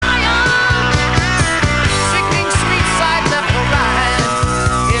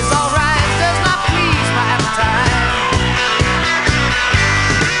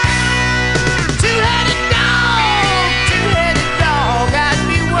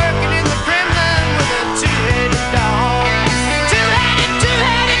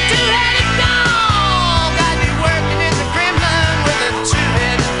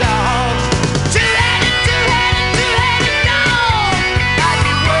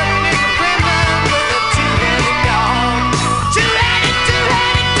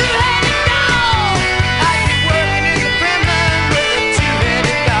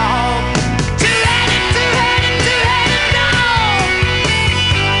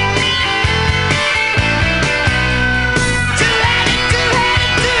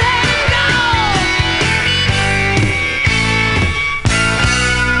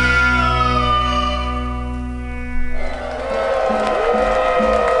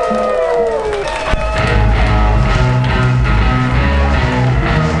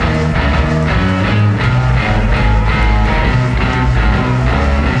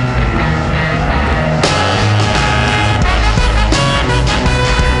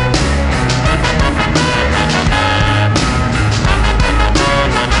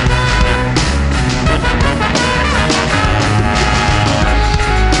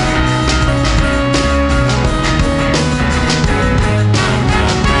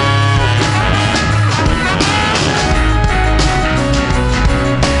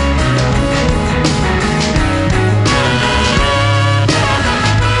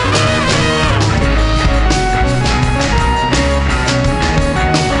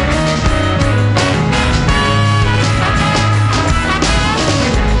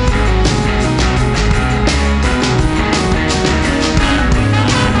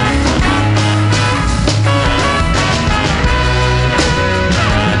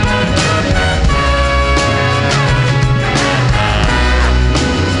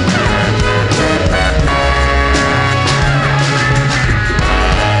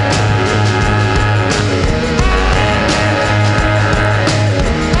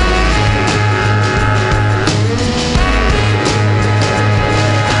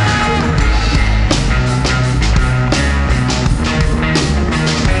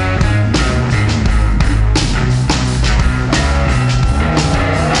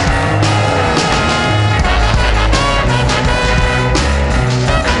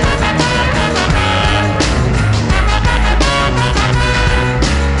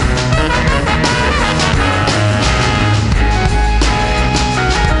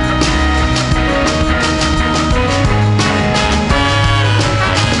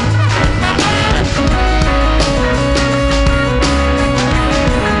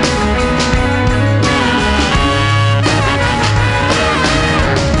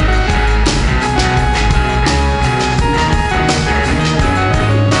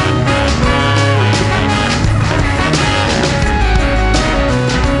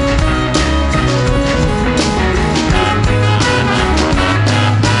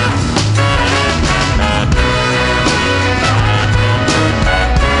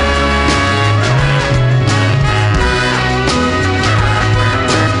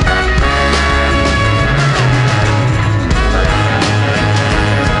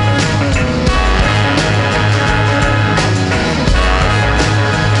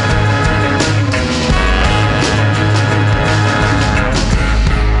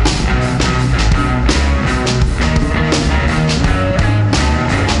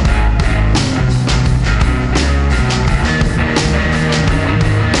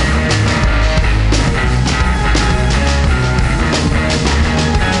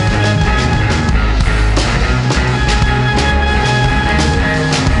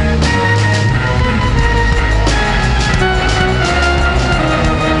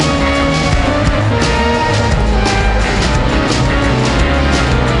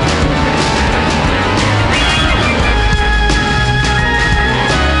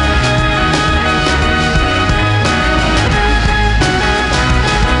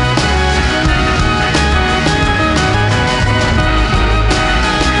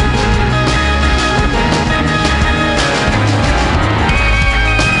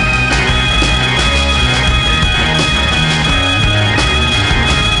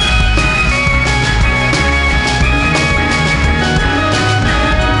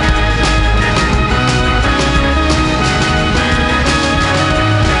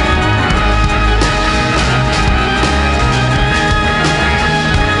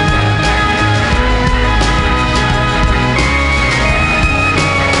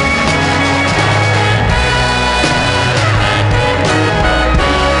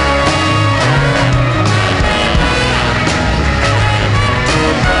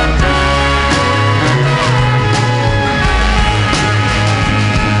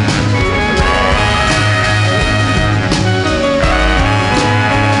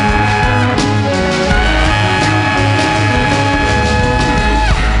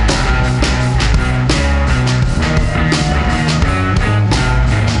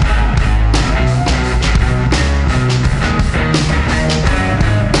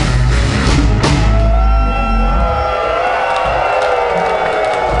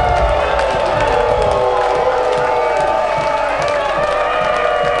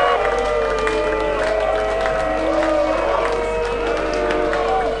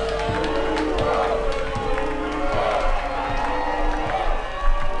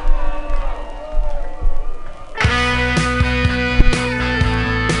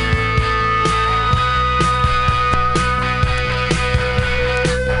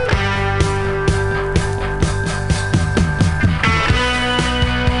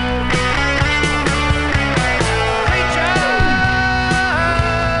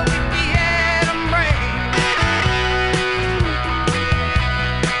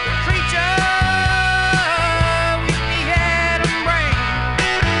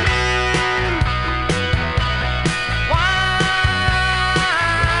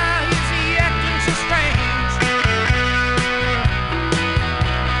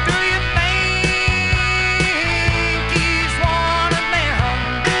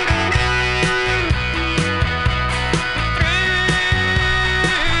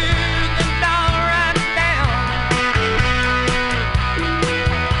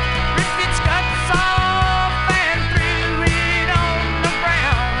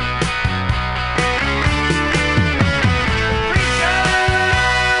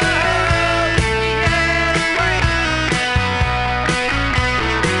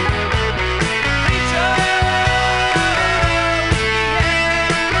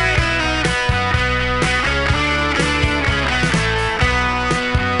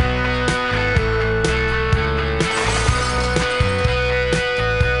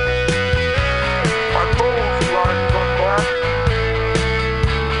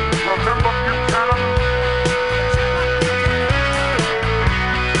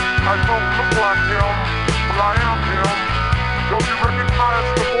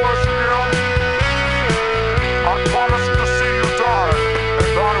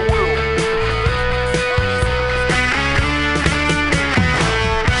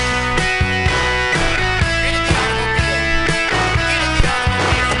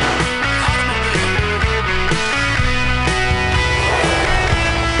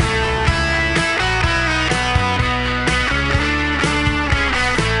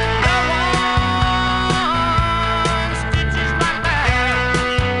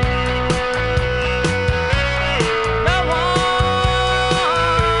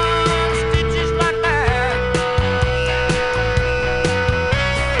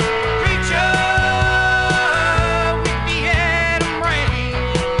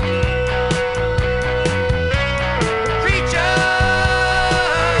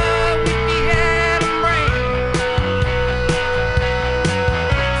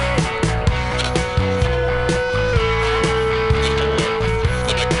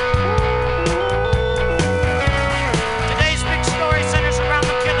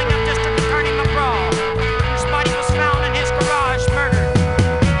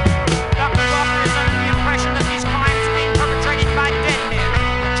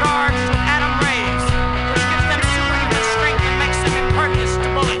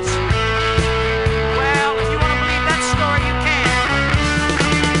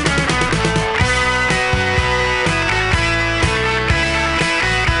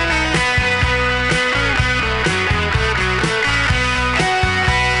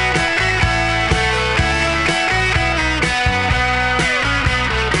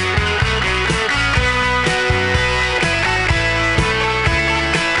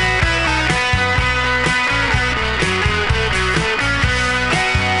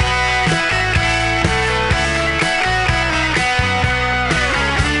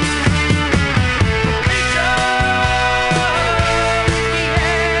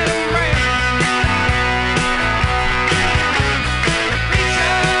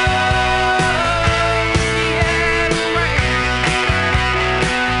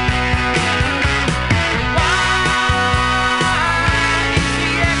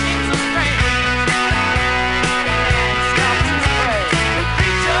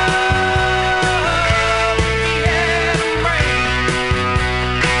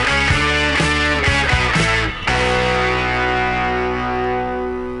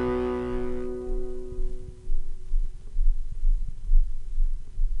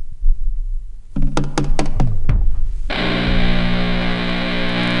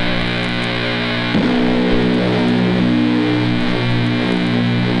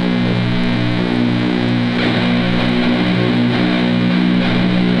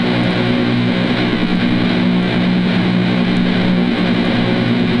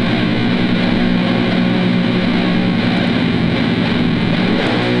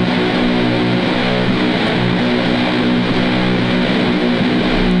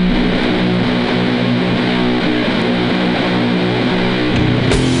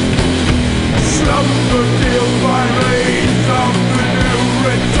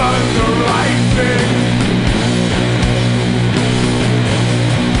suns are rising.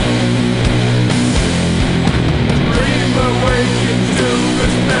 Dream awake until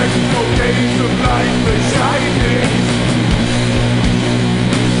this next gaze of life is shining.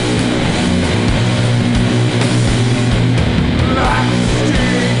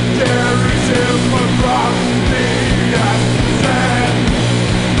 Lasting carries him across the sand.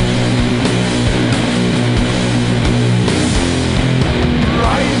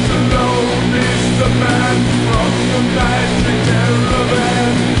 Rise alone.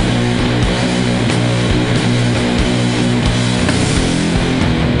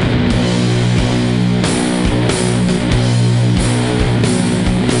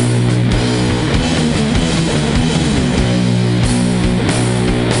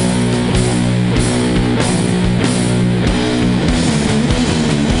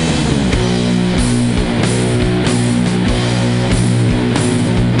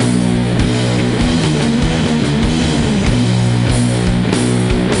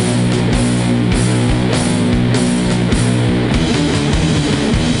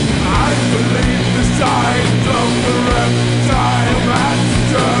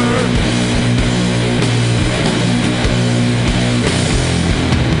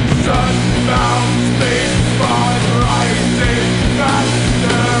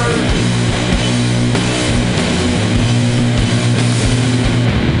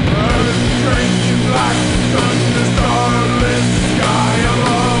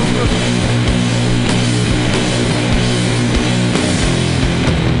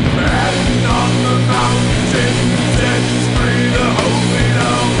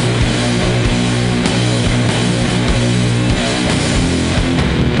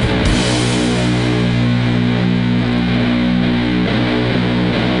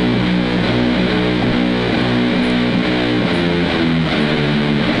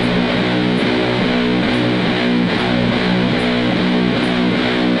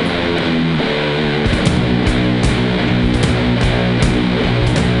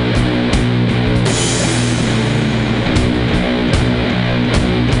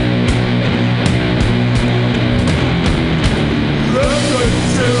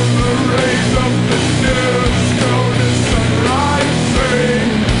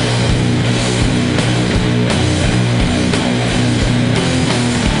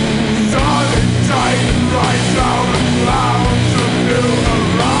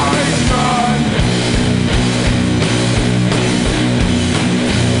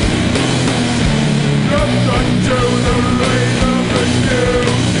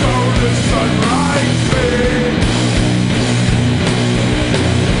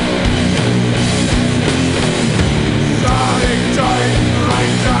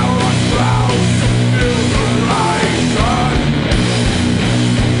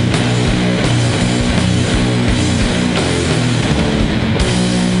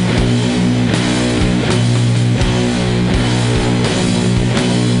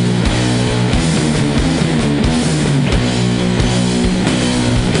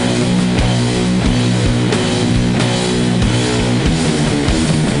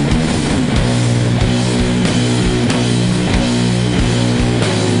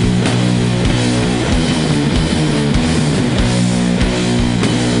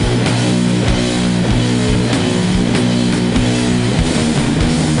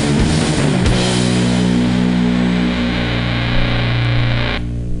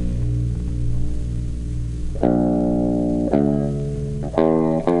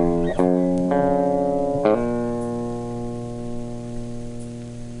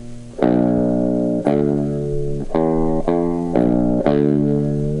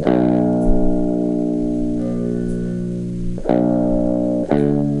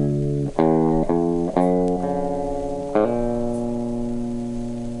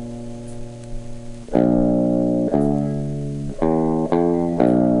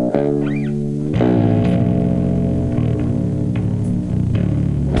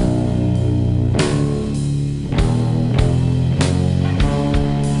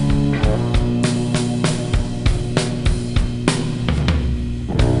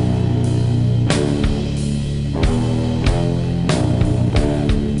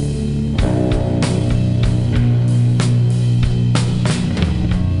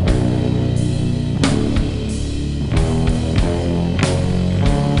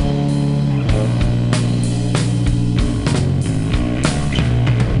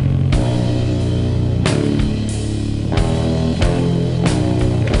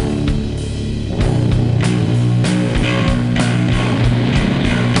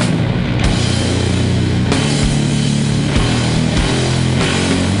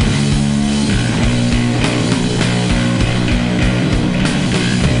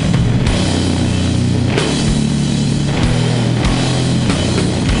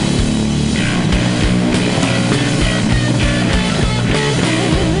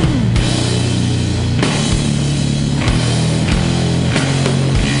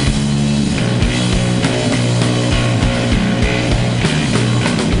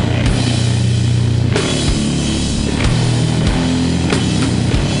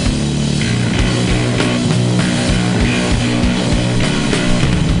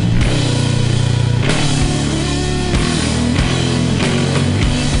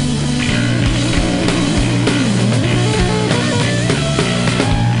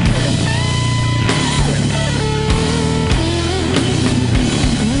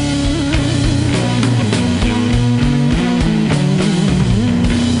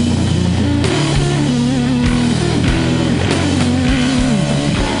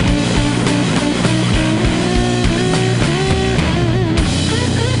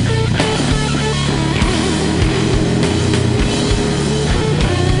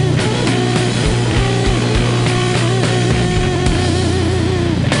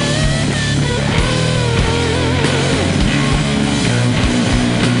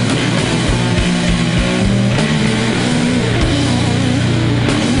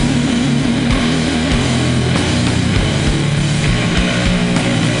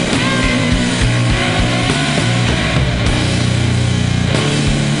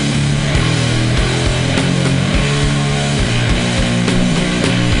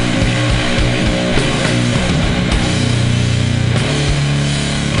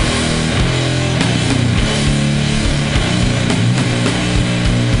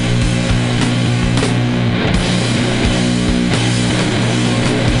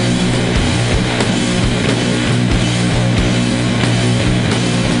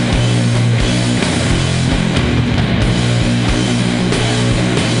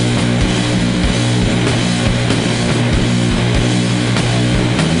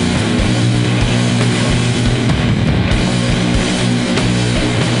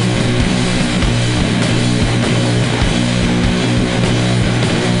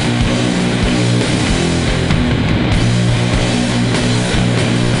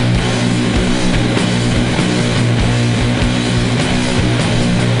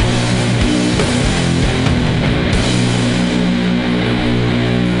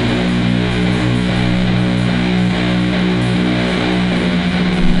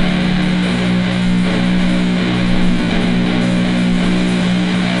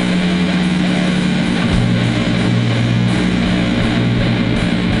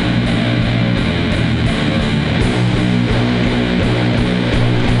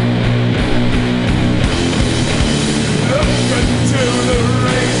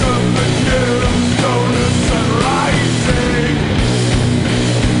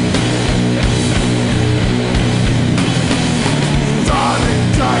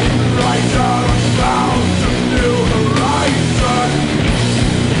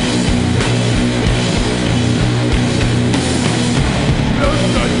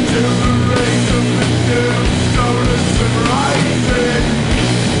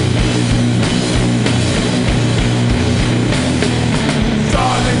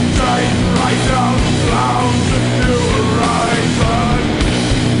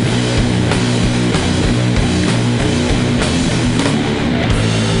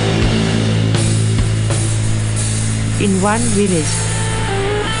 in one village,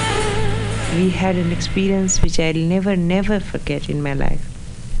 we had an experience which I'll never forget in my life.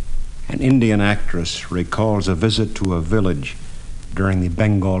 An Indian actress recalls a visit to a village during the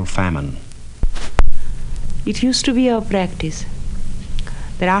Bengal famine. It used to be our practice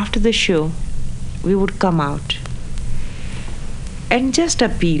that after the show, we would come out and just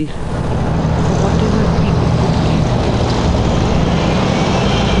appeal for whatever people could get.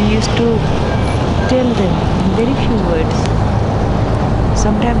 We used to tell them in very few words,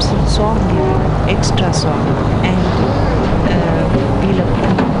 sometimes in song giving, extra song, and we'll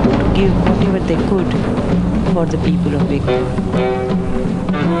appeal to give whatever they could for the people of Bengal.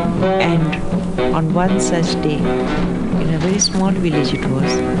 And on one such day, in a very small village it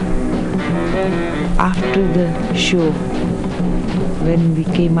was, after the show, when we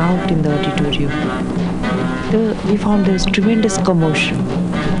came out in the auditorium, we found there was tremendous commotion.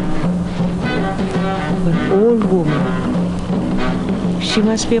 An old woman, she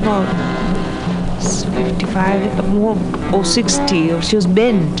must be about 55 more, or 60, or she was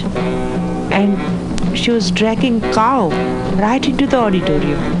bent, and she was dragging cow right into the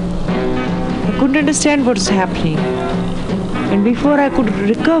auditorium. I couldn't understand what was happening, and before I could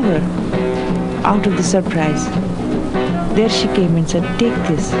recover out of the surprise, there she came and said, "Take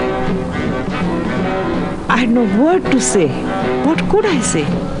this." I had no word to say. What could I say?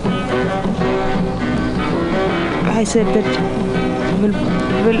 I said that,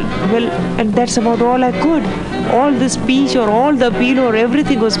 well, and that's about all I could. All the speech or all the appeal or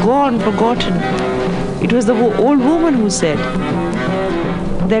everything was gone, forgotten. It was the old woman who said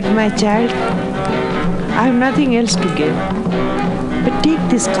that, "My child, I have nothing else to give, but take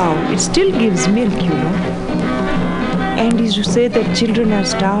this cow. It still gives milk, you know. And you say that children are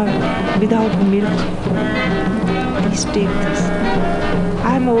starved without milk. Please take this.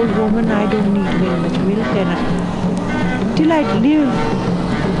 I'm an old woman, I don't need very much milk, and till I live,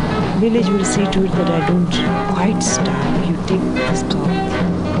 village will see to it that I don't quite starve. You take this cow."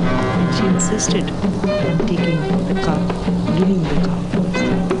 And she insisted on taking the cow, giving the cow to us.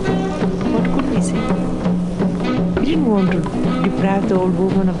 What could we say? We didn't want to deprive the old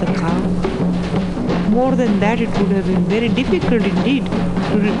woman of the cow. More than that, it would have been very difficult indeed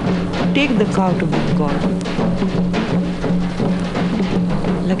to take the cow to Bengal.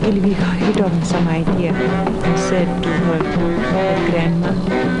 Luckily, we hit on some idea and said to her grandma,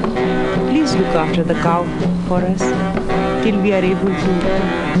 "Please look after the cow for us till we are able to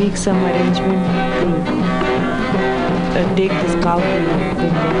make some arrangement to take this cow to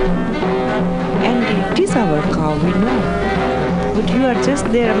Bengal. And it is our cow, we know. But you are just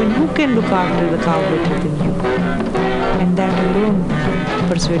there. I mean, who can look after the cow better than you?" And that alone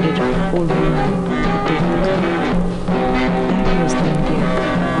persuaded old woman to take the cow. That was the India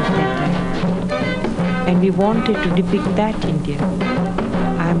of that time. And we wanted to depict that India.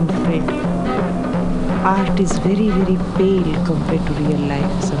 I am afraid art is very, very pale compared to real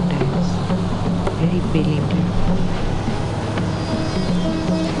life sometimes. Very pale India.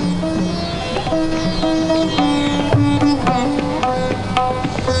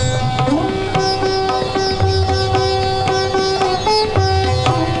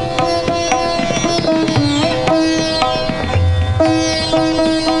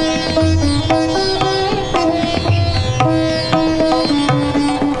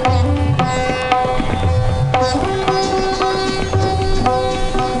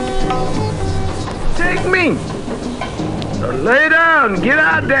 Lay down, get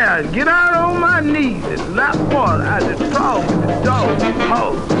out there, get out on my knees and lap water out the trough with the dog,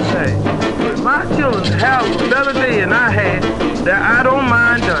 hogs, say. But my children have a better day than I had, that I don't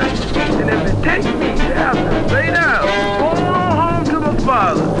mind doing. And if it takes me to have to lay down, go on home to my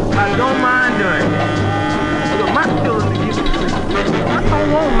father, I don't mind doing it. Because my children to get to sleep. I don't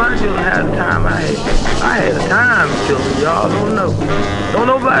want my children to have the time I had. I had a time, children, y'all don't know. Don't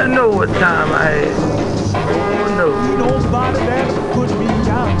nobody know what time I had. Oh no. You don't bother that put me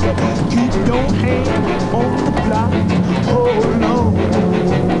down. Keep your hand on the block. Oh no.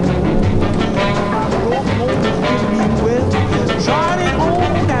 My rope won't get me wet. Try it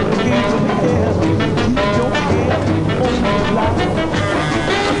on that gate of hell. Keep your hand on the block.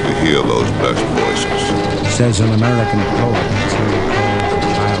 To hear those best voices, Says an American poet as he recalls a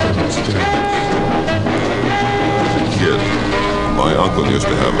childhood experience. kid, my uncle used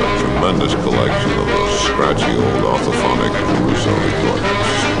to have a tremendous collection of those scratchy old orthophonic Caruso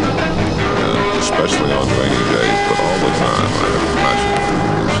recordings. And especially on rainy days, but all the time I have a passion for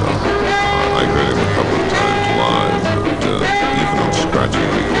Caruso. I heard him a couple of times live, but even on scratchy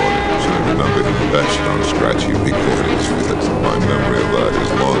recordings, I remember him best on scratchy recordings because my memory of that is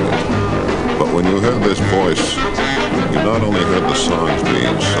longest. But when you hear this voice, you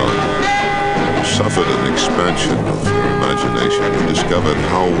rising sun, suffered an expansion of their imagination and discovered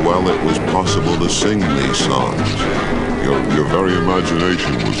how well it was possible to sing these songs. Your very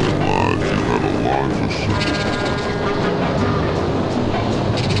imagination was enlarged. You had a larger sense.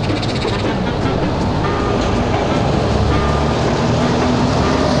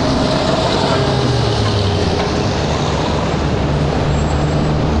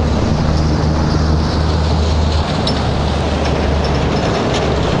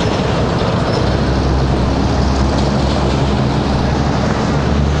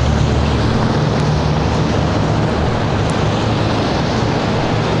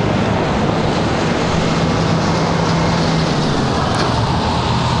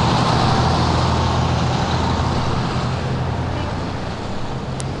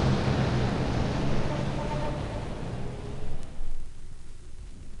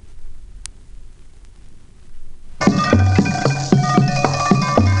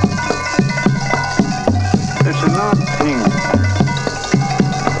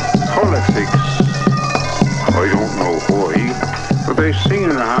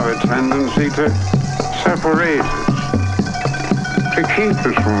 To separate us, to keep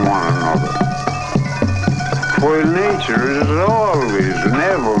us from one another. While nature is always and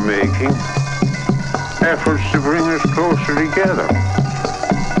ever making efforts to bring us closer together.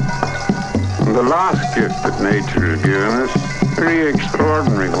 And the last gift that nature has given us, a very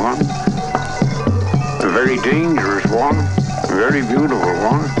extraordinary one, a very dangerous one, a very beautiful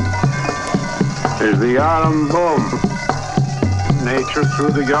one, is the autumn bomb. Nature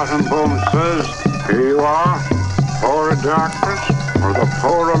through the autumn bomb says, here you are, power of darkness or the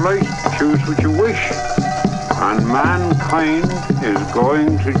power of light, choose what you wish. And mankind is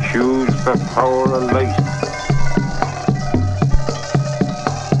going to choose the power of light.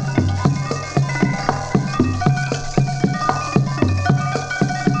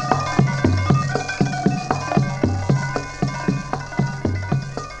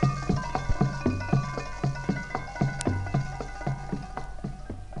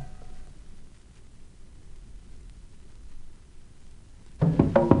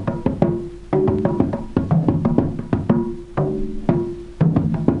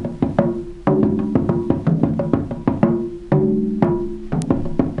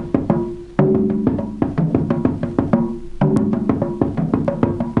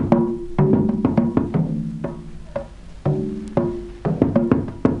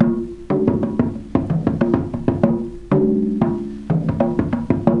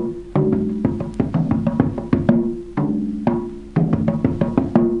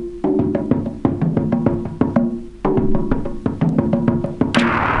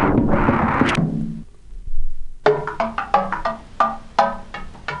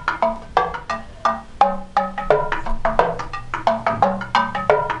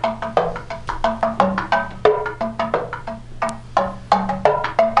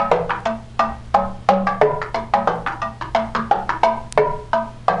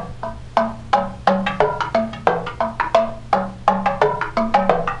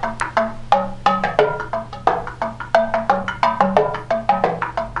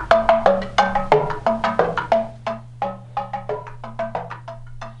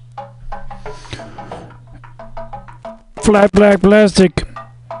 FlatBlackPlastic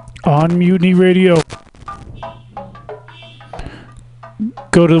on Mutiny Radio.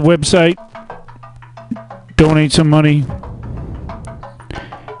 Go to the website, donate some money.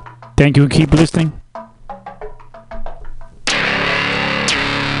 Thank you and keep listening.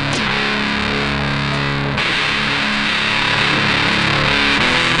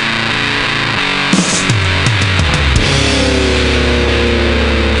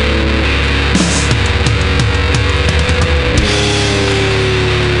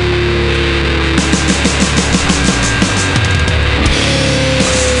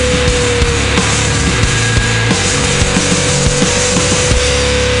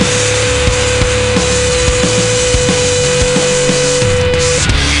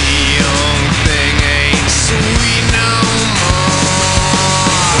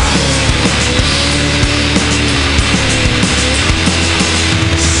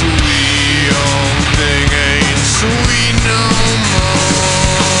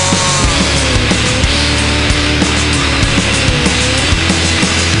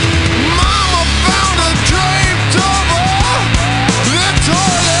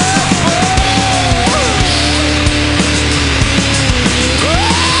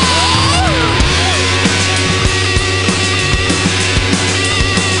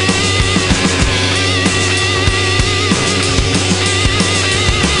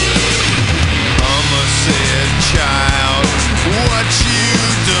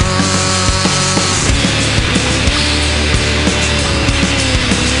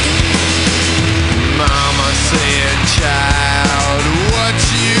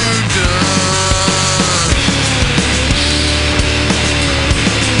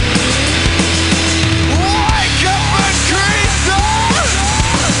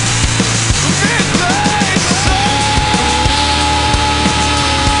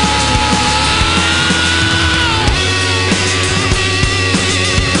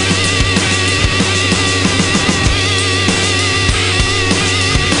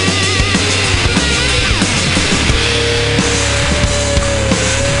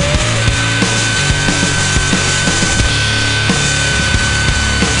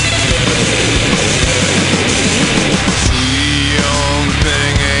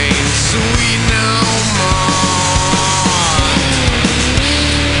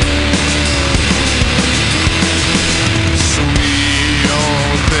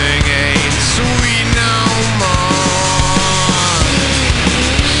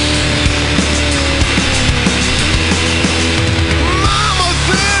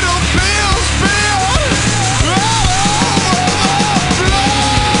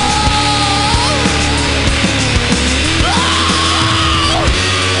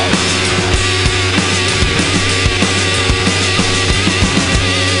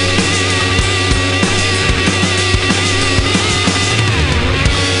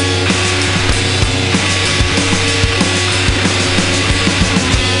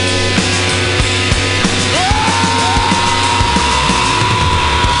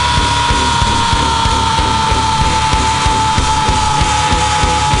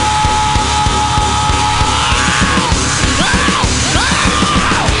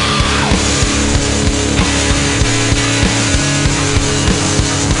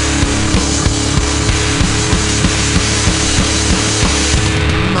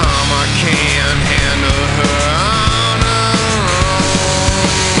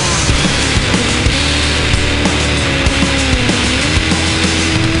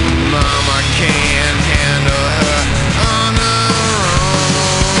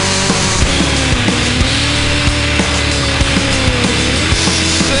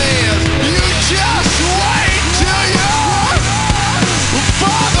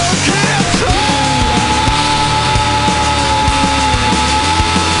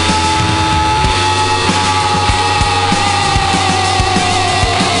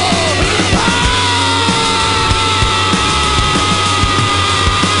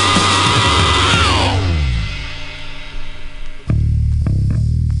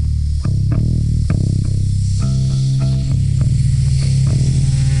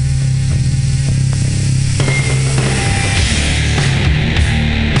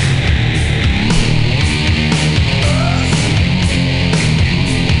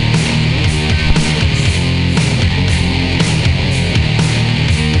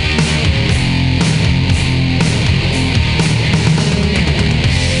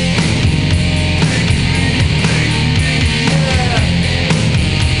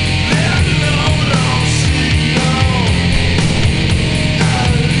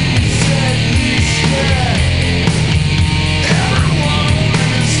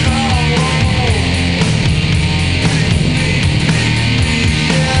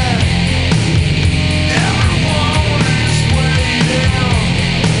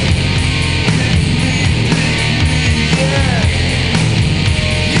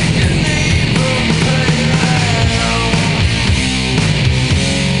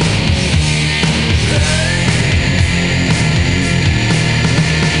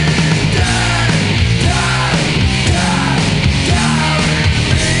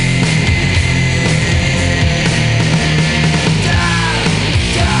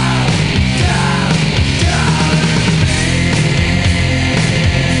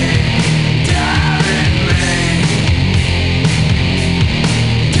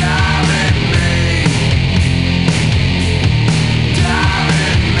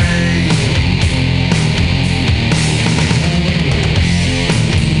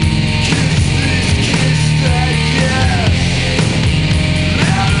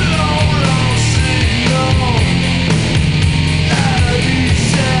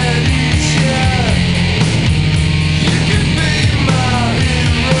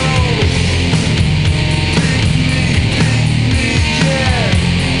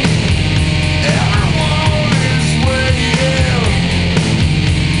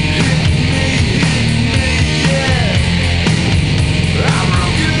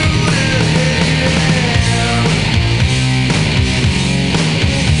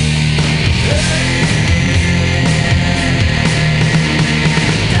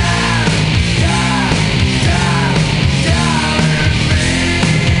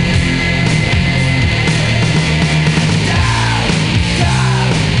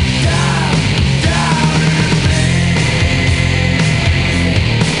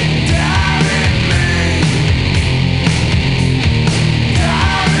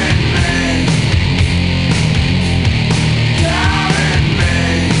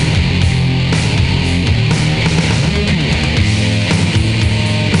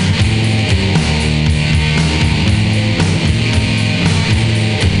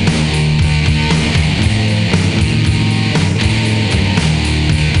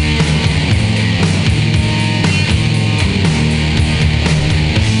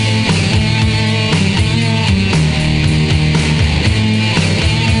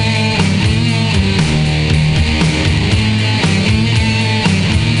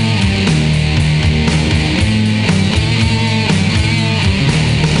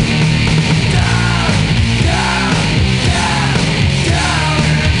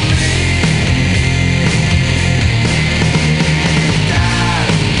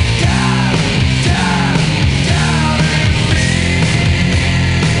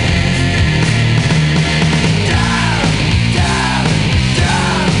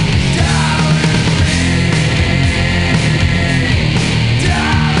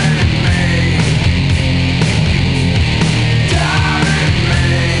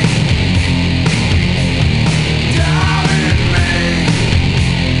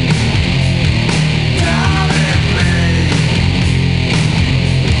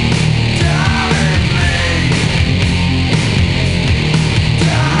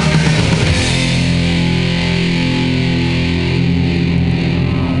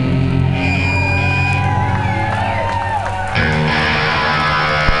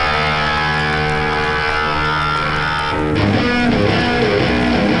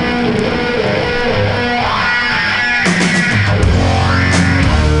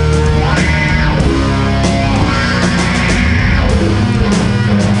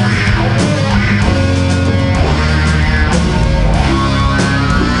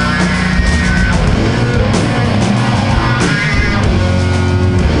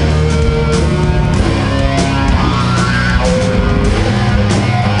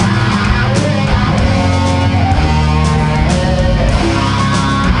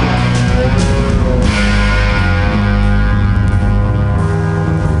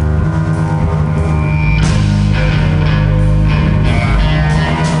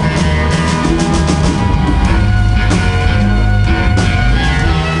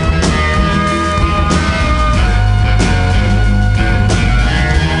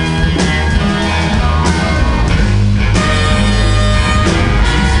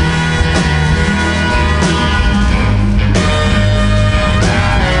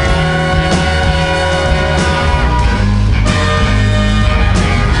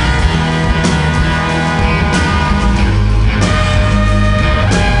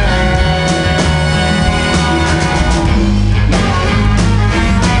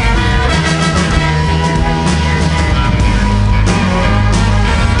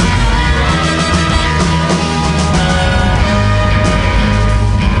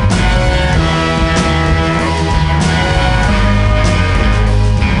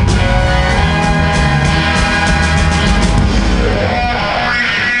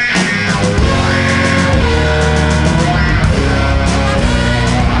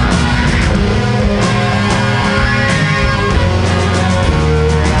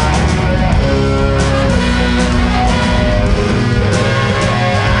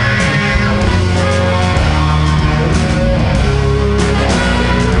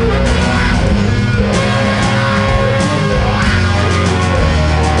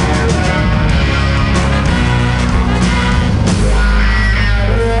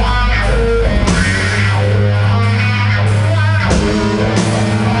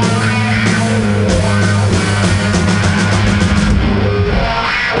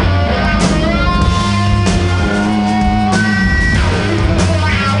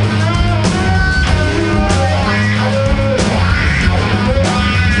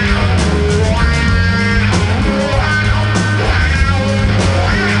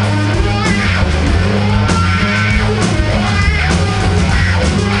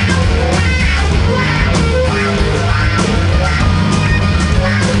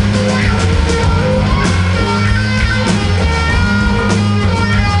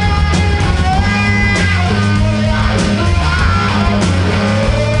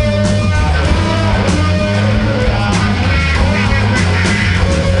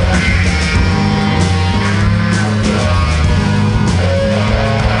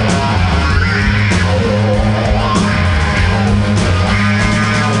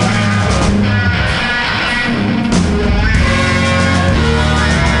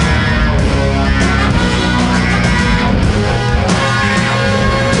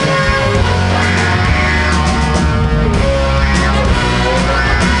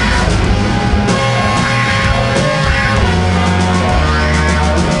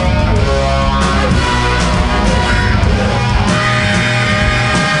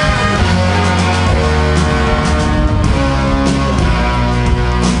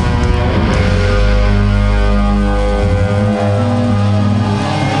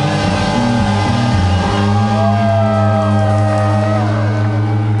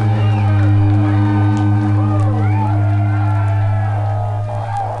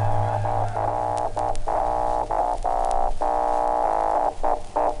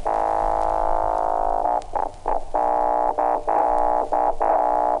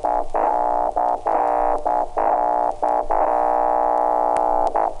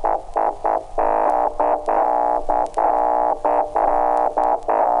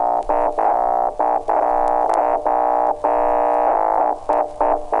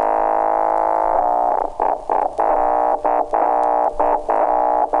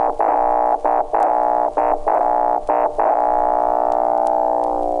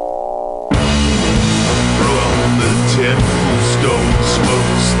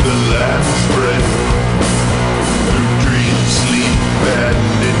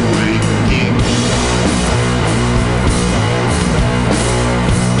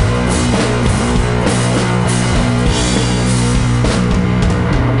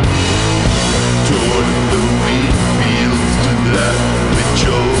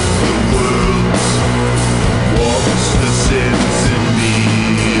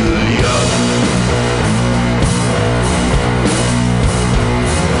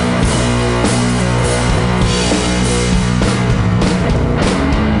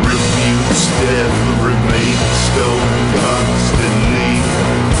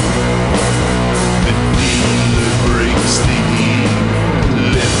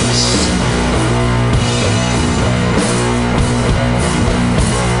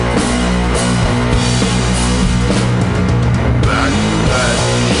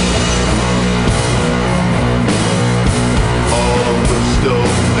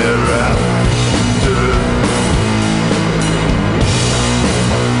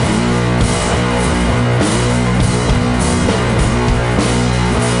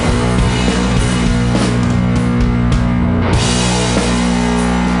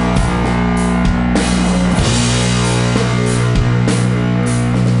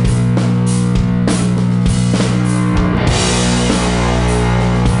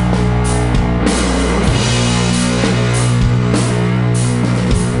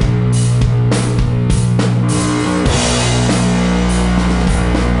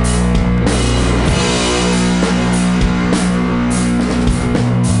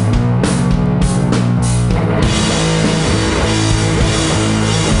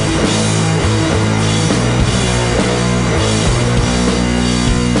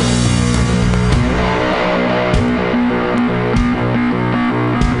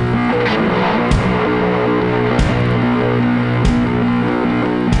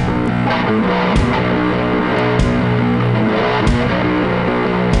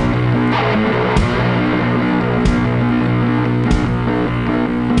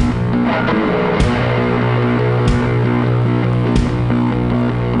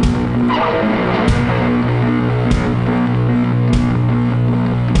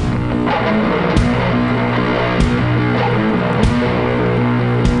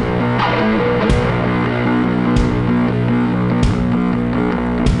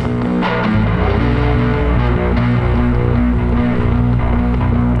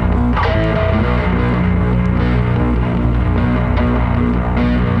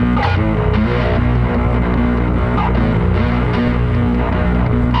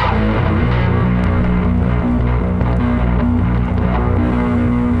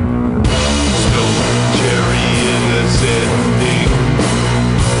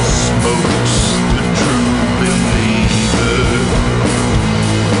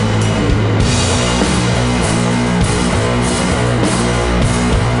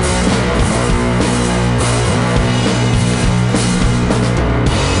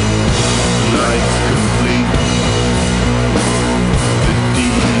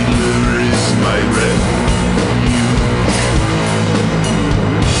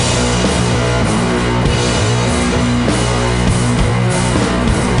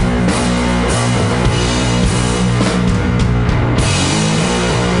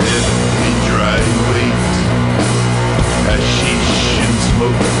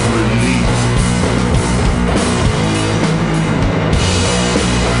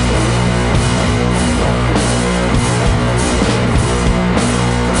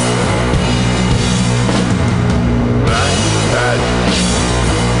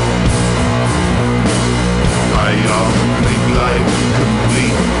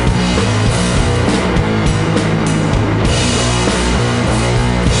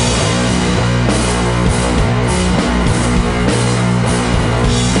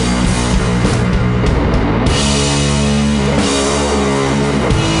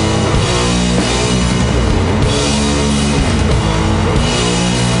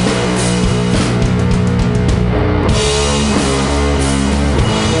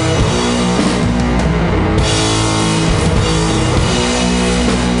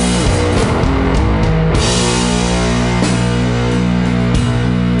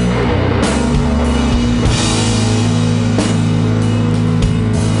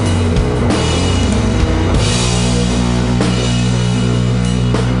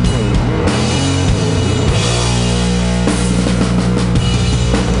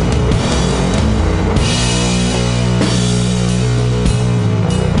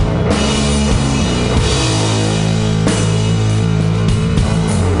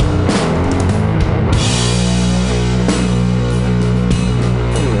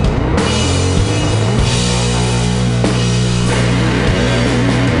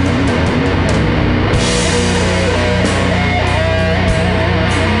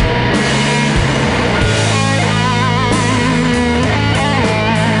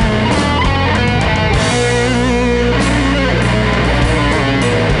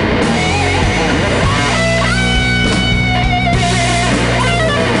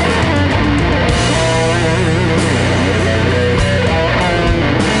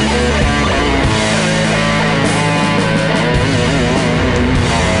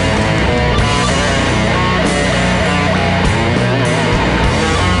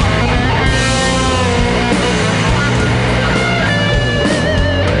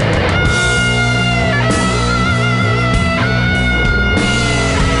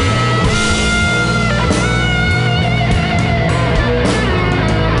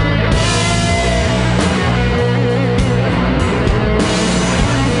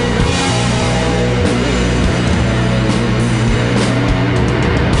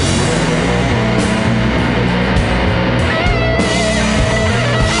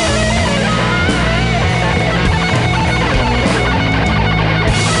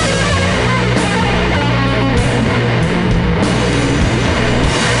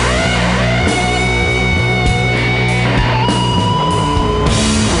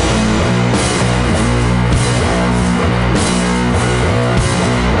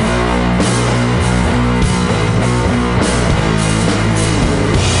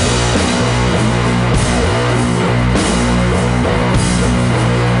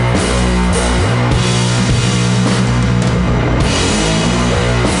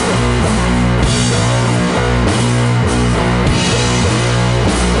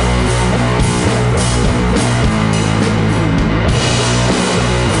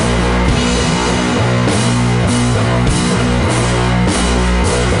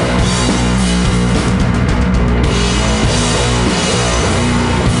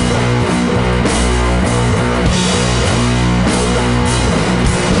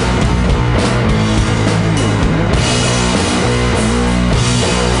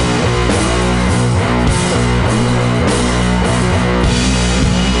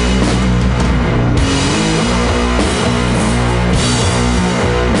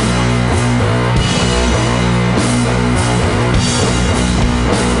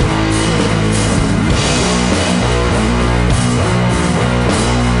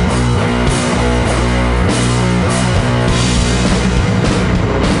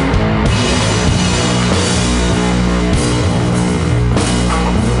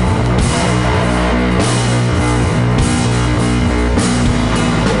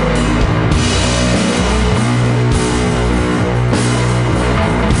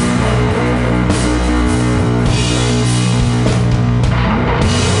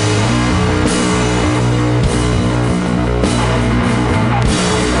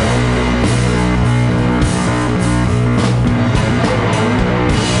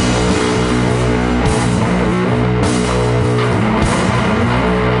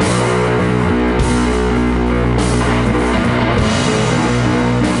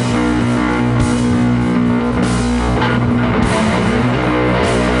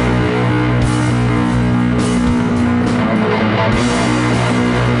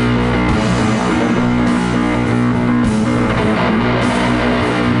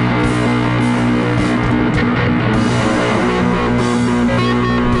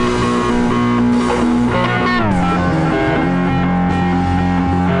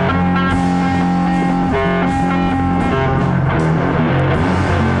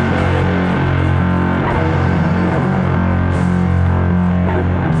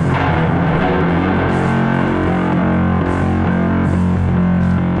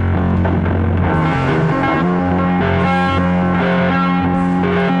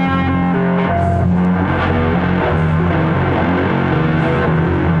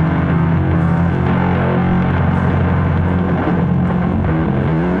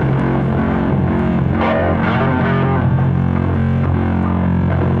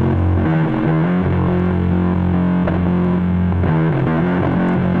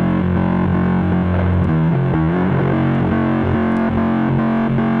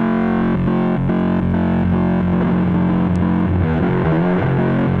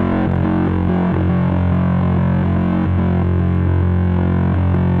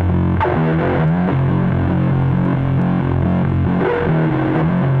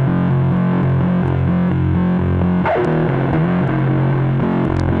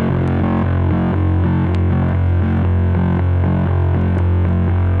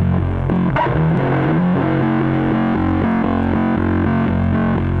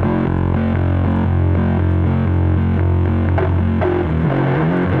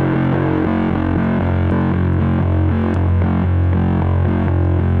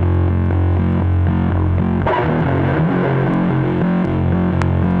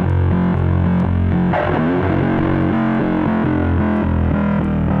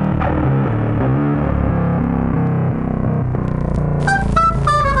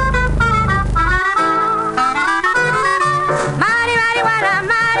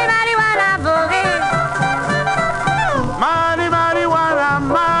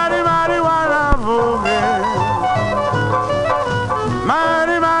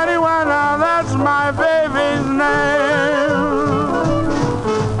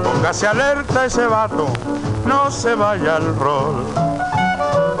 Póngase alerta ese vato, no se vaya al rol,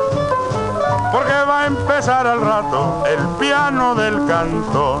 porque va a empezar al rato el piano del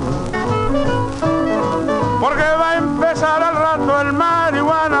cantón, porque va a empezar al rato el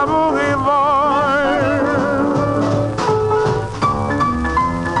marihuana boogie boy.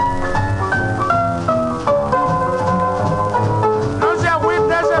 No se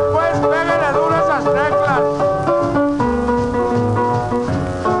agüite ese pues, pégale duro esas teclas.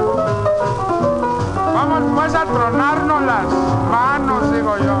 Vamos pues a tronarnos las manos,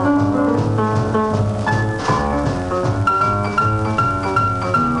 digo yo.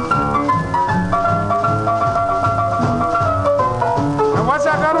 Me voy a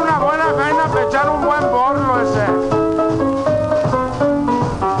sacar una buena jaina para echar un buen borlo ese.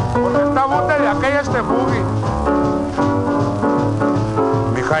 Porque está bote de aquella este boogie.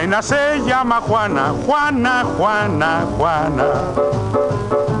 Mi jaina se llama Juana, Juana, Juana, Juana.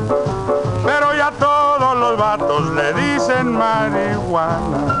 Pero ya todos los vatos le dicen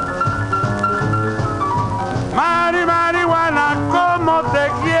marihuana. Marihuana, como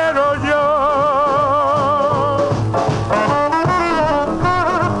te quiero yo.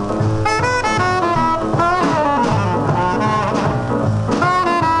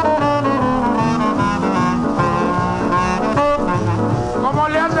 ¿Cómo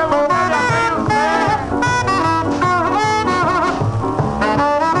le hace boca de aquello usted?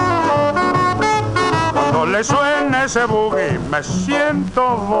 Cuando le suena ese boogie me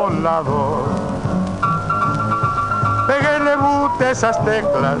siento volador. Péguele bute esas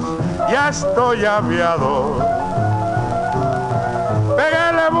teclas, ya estoy aviador.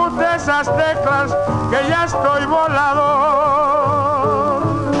 Péguele bute esas teclas, que ya estoy volador.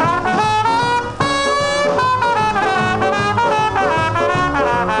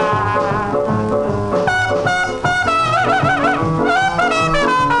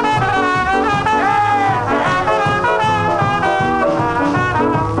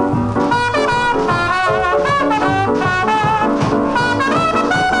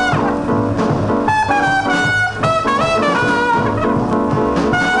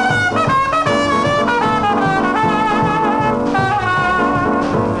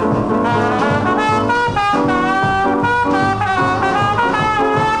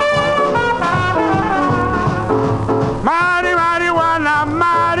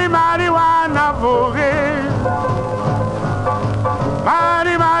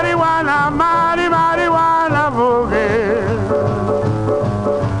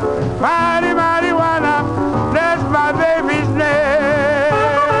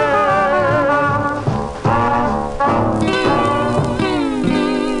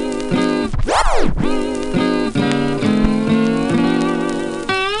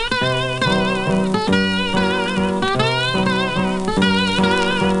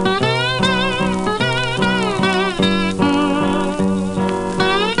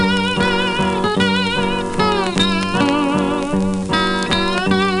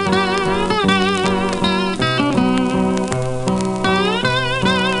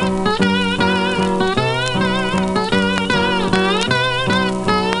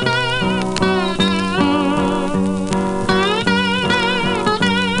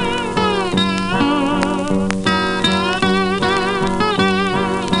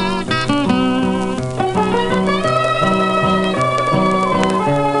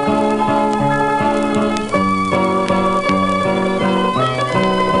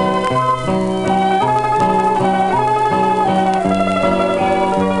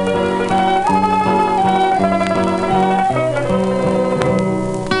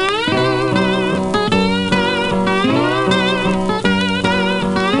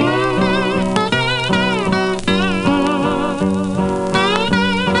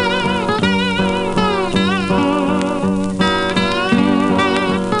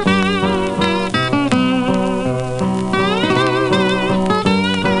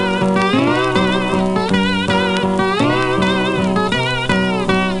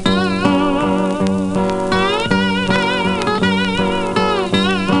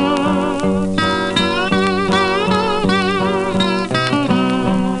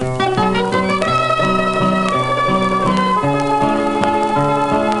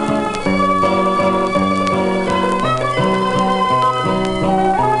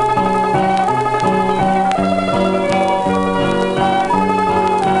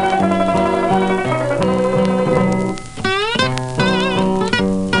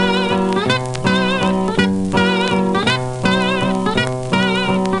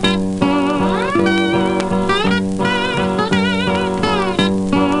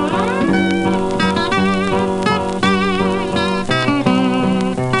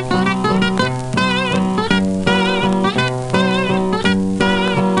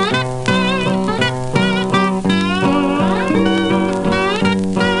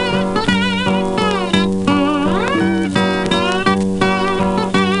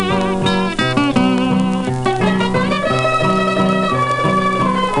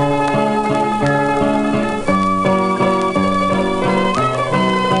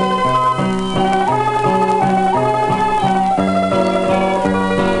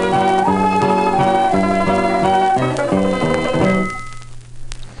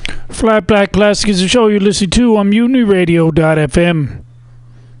 FlatBlackPlastic is the show you're listening to on MutinyRadio.fm.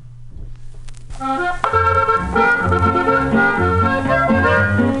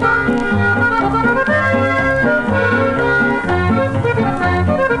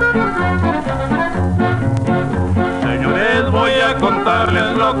 Señores, voy a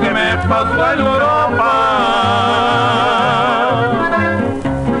contarles lo que me pasó en Europa.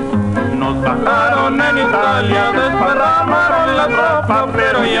 Nos bajaron en Italia, desparramaron la tropa,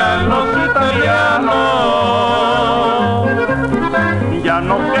 pero ya los italianos ya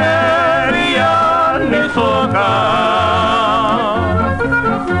no querían ni soca.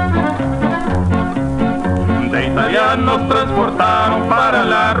 De Italia nos transportaron para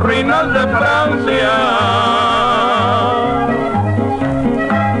las ruinas de Francia.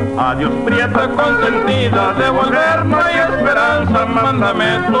 Adiós, prieta consentida, de volver no hay esperanza,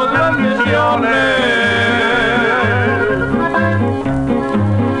 mándame tus bendiciones,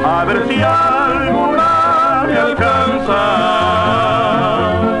 a ver si alguna me alcanza.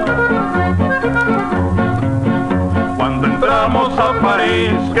 Cuando entramos a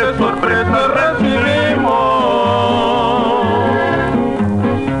París, qué sorpresa recibimos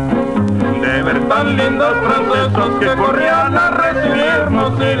de ver tan lindas francesas que corrían a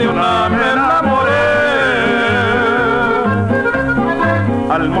recibirnos, y de una me enamoré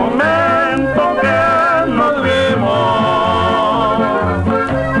al momento que nos vimos.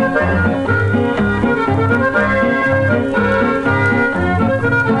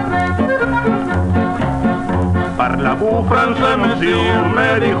 Parlez-vous français, monsieur,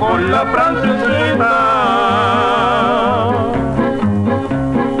 me dijo la francesita.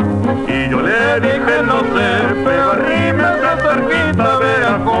 Y yo le dije no sé, pero arrímese cerquita,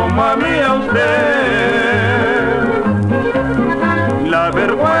 vea cómo a mí a usted la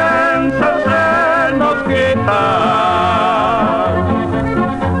vergüenza se nos quita.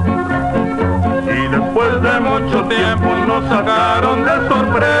 Y después de mucho tiempo nos sacaron de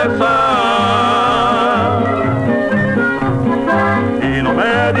sorpresa y no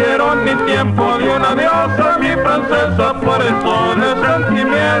me dieron ni tiempo de un adiós a mi francesa, por eso de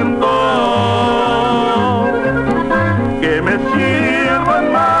sentimiento que me sirvan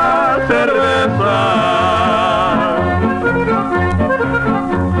más cerveza.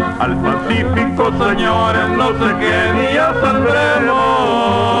 Al Pacífico, señores, no sé qué día saldremos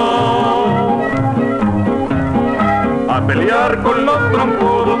a pelear con los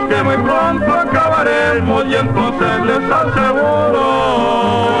trompudos, que muy pronto acabaremos, y entonces les aseguro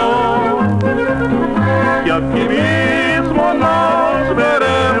que aquí mismo nos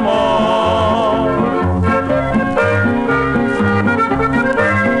veremos.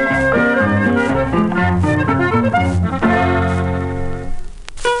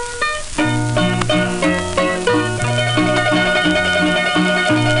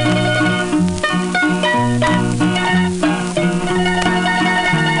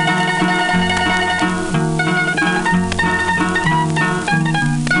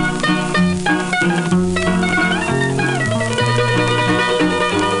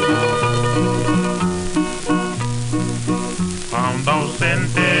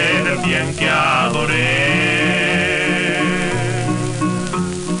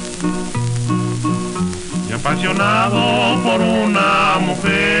 Apasionado por una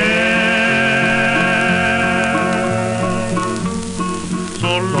mujer,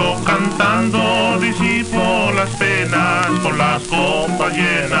 solo cantando disipo las penas, con las copas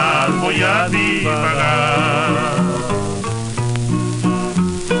llenas voy a divagar.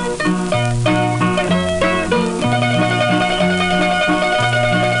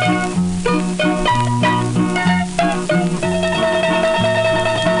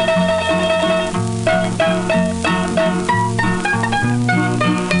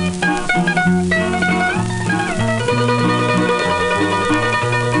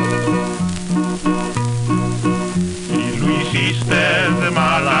 De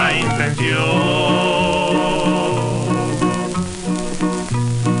mala intención,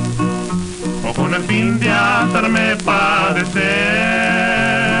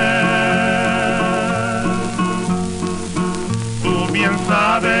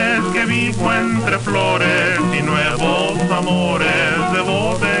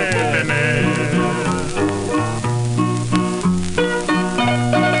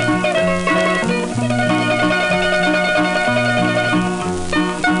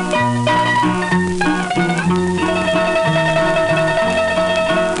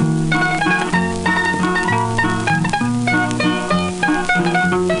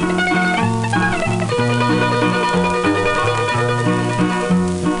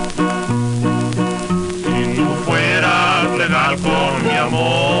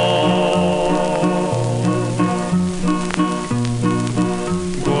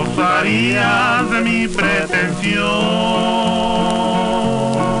 pretensión.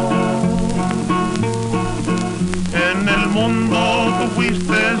 En el mundo tú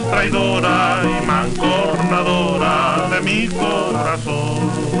fuiste traidora y mancornadora de mi corazón.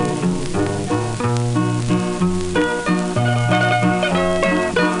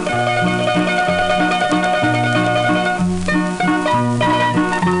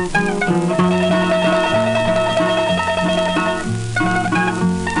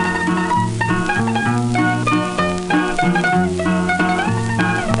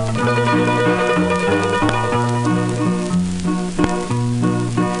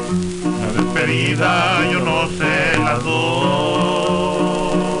 Yo no se las doy.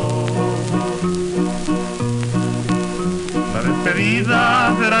 La despedida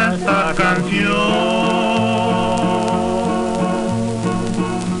será esta canción.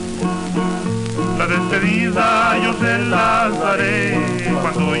 La despedida yo se las daré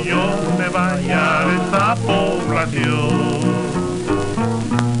cuando yo me vaya de esta población.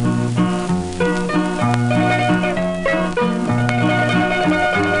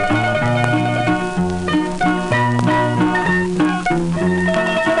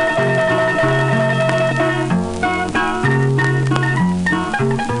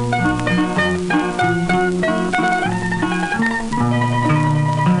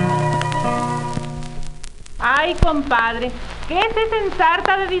 Compadre, ¿qué es esa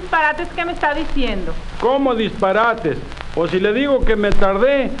ensarta de disparates que me está diciendo? ¿Cómo disparates? O si le digo que me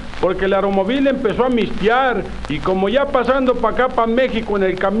tardé, porque el aeromóvil empezó a mistear, y como ya pasando para acá, para México, en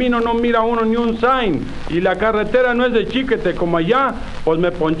el camino no mira uno ni un sign, y la carretera no es de chiquete como allá, pues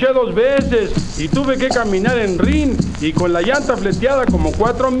me ponché 2 veces, y tuve que caminar en rin, y con la llanta fleteada como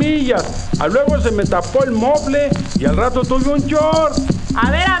 4 millas. Luego se me tapó el moble, y al rato tuve un short. A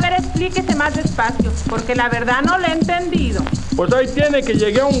ver, explíquese más despacio, porque la verdad no le he entendido. Pues ahí tiene que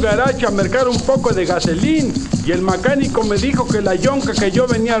llegué a un garage a mercar un poco de gasolín, y el mecánico me dijo que la yonca que yo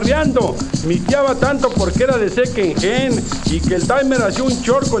venía arriando miteaba tanto porque era de second hand, y que el timer hacía un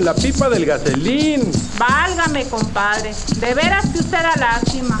short con la pipa del gasolín. Válgame, compadre, de veras que usted da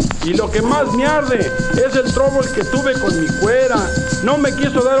lástima. Y lo que más me arde es el trouble que tuve con mi cuera. No me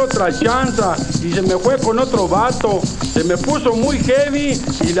quiso dar otra chanza y se me fue con otro vato. Se me puso muy heavy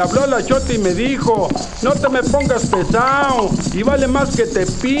y le habló a la chota y me dijo: no te me pongas pesado y vale más que te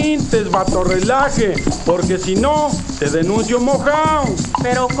pintes, vato, relaje, porque si no, te denuncio mojado.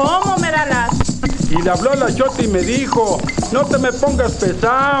 Pero ¿cómo me da lástima? Y le habló a la chota y me dijo: no te me pongas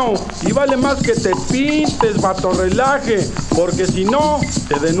pesado y vale más que te pintes, vato, relaje, porque si no,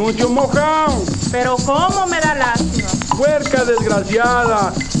 te denuncio mojado. Pero ¿cómo me da lástima? Puerca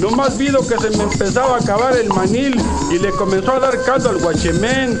desgraciada, nomás vido que se me empezaba a acabar el manil y le comenzó a dar caldo al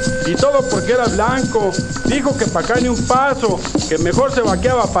guachemén, y todo porque era blanco. Dijo que pa' acá ni un paso, que mejor se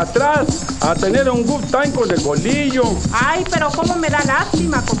vaqueaba para atrás a tener un good time con el bolillo. Ay, pero cómo me da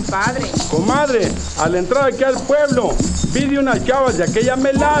lástima, compadre. Comadre, al entrar aquí al pueblo, vi de unas chavas de aquella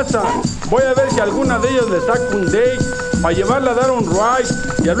melaza. Voy a ver si alguna de ellas le saca un date para llevarla a dar un ride,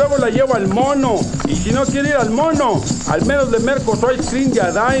 y luego la llevo al mono, y si no quiere ir al mono, al menos le merco su ice cream de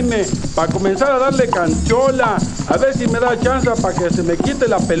adaime para comenzar a darle canchola, a ver si me da chance para que se me quite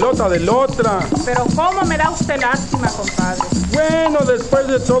la pelota de la otra. Pero ¿cómo me da usted lástima, compadre? Bueno, después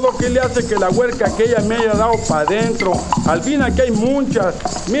de todo, ¿qué le hace que la huerca aquella me haya dado para adentro? Al fin aquí hay muchas.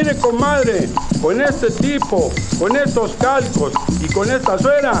 Mire, comadre, con este tipo, con estos calcos y con esta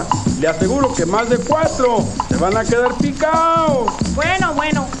suera, le aseguro que más de 4 se van a quedar picados.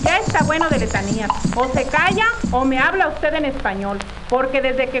 Bueno, ya está bueno de letanías. O se calla o me habla usted en español, porque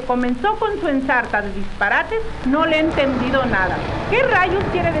desde que comenzó con su ensarta de disparates no le he entendido nada. ¿Qué rayos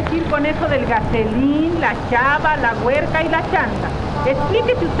quiere decir con eso del gaselín, la chava, la huerca y la chanta?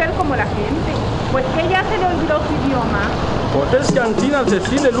 Explíquese usted como la gente, pues que ya se le olvidó su idioma. Pues es que Ancinas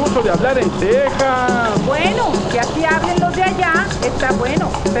decide el uso de hablar en Texas. Bueno, que así hablen los de allá, está bueno,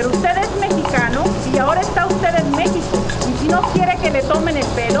 pero usted es mexicano y ahora está usted en México, y si no quiere que le tomen el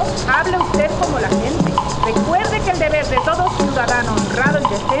pelo, hable usted como la gente. Recuerde que el deber de todo ciudadano honrado y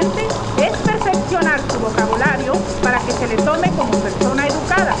decente es perfeccionar su vocabulario para que se le tome como persona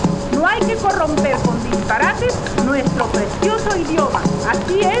educada. No hay que corromper con disparates nuestro precioso idioma.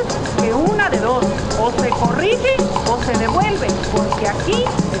 Así es que una de dos, o se corrige o se devuelve, porque aquí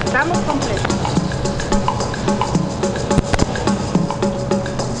estamos completos.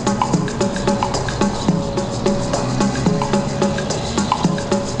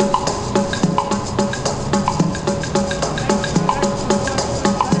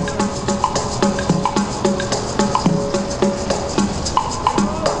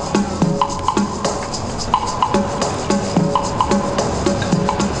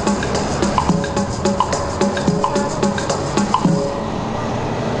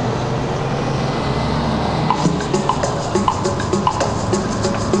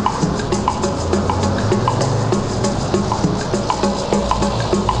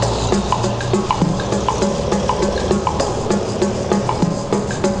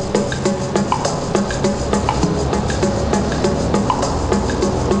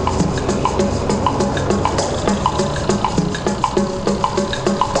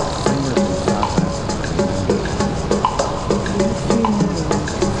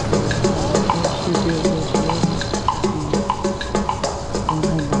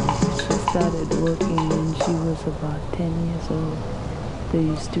 about 10 years old. They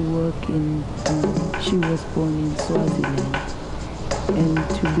used to work in, she was born in Swaziland. And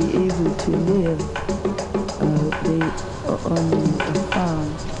to be able to live, they on a farm,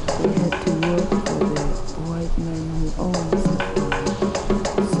 they had to work for the white man who owns the farm,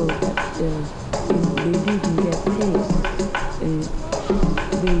 so that if they didn't get paid,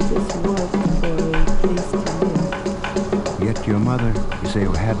 they just worked for a place to live. Yet your mother, you say,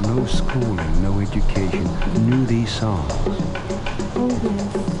 who had no schooling, no education, knew these songs. Oh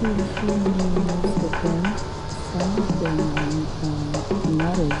yes, she knew most of them. Some of them are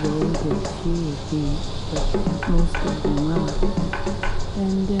not as old as she would be, but most of them are.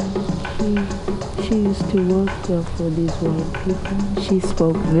 And she used to work for these white people. She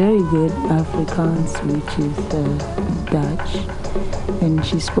spoke very good Afrikaans, which is Dutch, and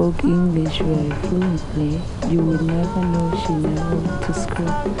she spoke English very fluently. You would never know she never went to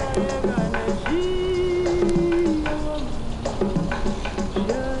school.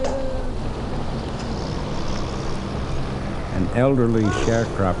 An elderly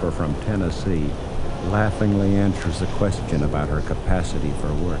sharecropper from Tennessee laughingly answers the question about her capacity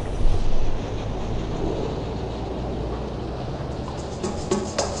for work.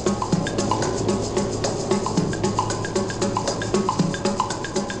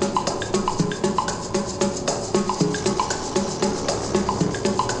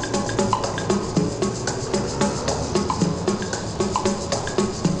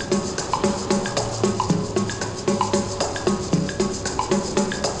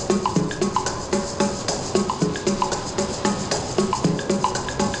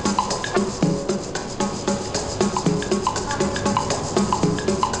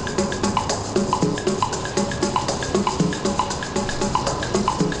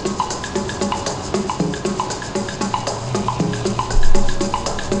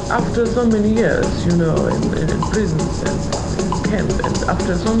 After so many years, you know, in prisons and in camp, and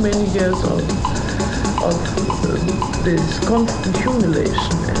after so many years of this constant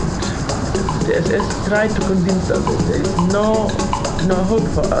humiliation, and the SS tried to convince us that there is no hope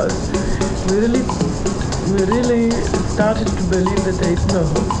for us, we really started to believe that there is no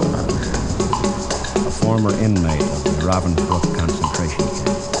hope for us. A former inmate of the Ravensbrück concentration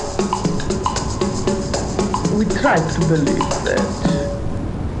camp. We tried to believe that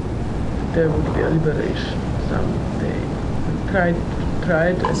there would be a liberation someday. We tried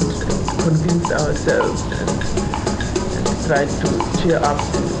and convinced ourselves and tried to cheer up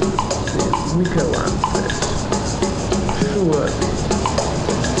the weaker ones that sure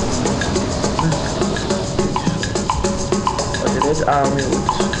the Red Army would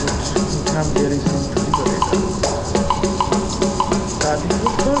come very soon to liberate us. But it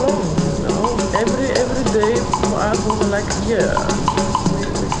was so long, you know. Every day for us was like a year.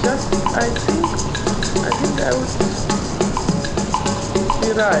 I think I would be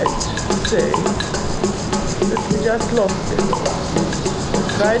right to say that we just lost it. We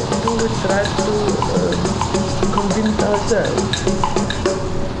tried to convince ourselves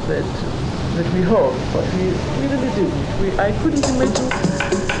that we hoped, but we really didn't. I couldn't imagine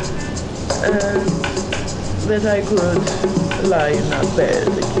that I could lie in a bed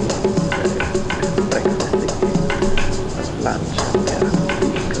again, breakfast again, lunch again.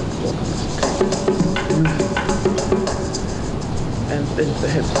 And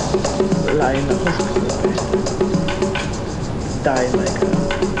perhaps lie in a hospital bed, die like a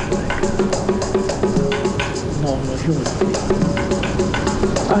normal human being.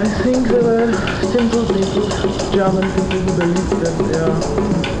 I think there were simple people, German people who believed that they are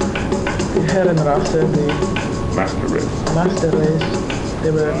the Herrenrasse, the master race.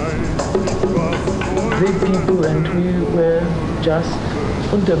 They were great people and we were just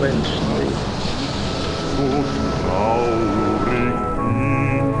Untermenschen.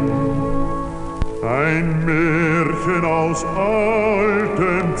 Ein Märchen aus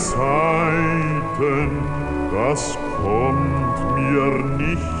alten Zeiten, das kommt mir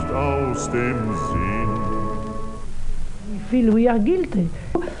nicht aus dem Sinn. We feel we are guilty.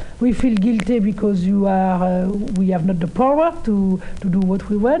 We feel guilty because we have not the power to do what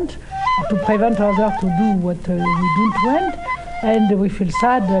we want, or to prevent others to do what we don't want, and we feel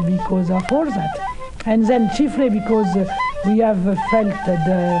sad because of all that. And then chiefly because we have felt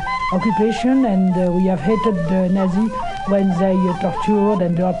the occupation and we have hated the Nazi when they tortured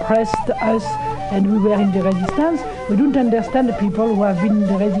and oppressed us and we were in the resistance. We don't understand the people who have been in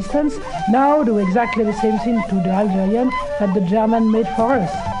the resistance now do exactly the same thing to the Algerian that the German made for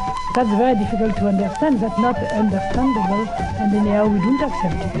us. That's very difficult to understand, that's not understandable, and anyhow we don't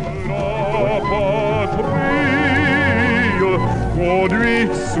accept it.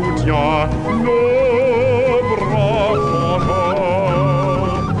 Conduit soutient nos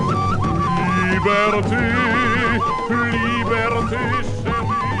Liberty, liberty,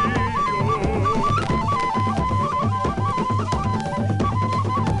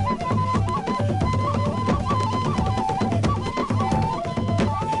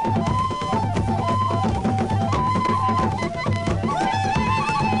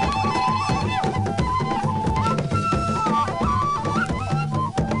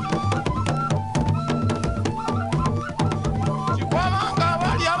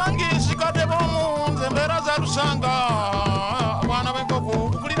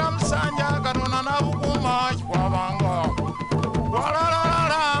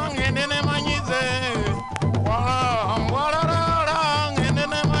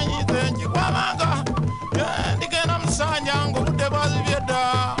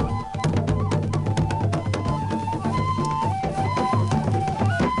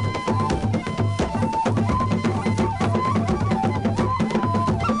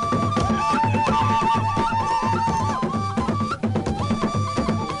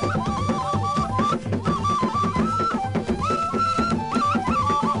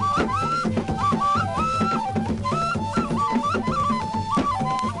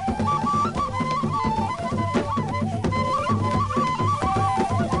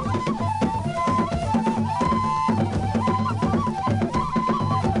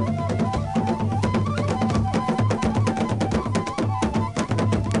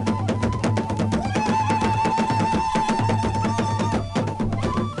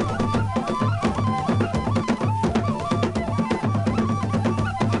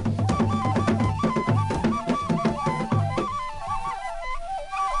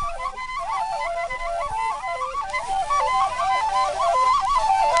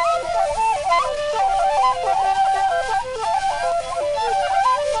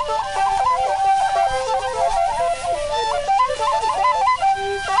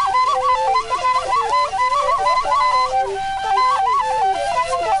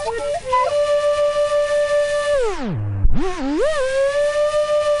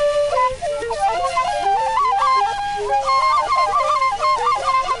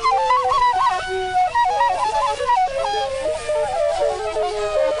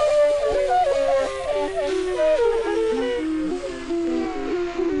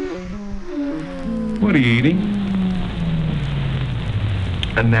 What are you eating?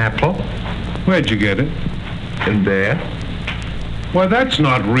 An apple. Where'd you get it? In there. Well, that's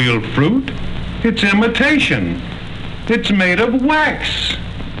not real fruit. It's imitation. It's made of wax.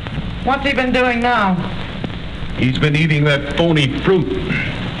 What's he been doing now? He's been eating that phony fruit.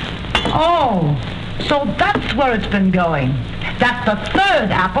 Oh, so that's where it's been going. That's the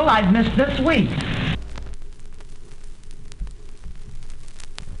third apple I've missed this week.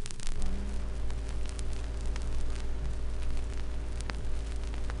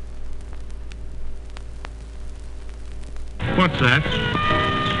 What's that?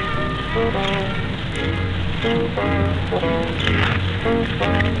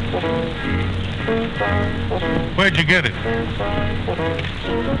 Where'd you get it?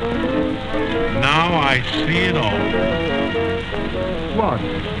 Now I see it all. What?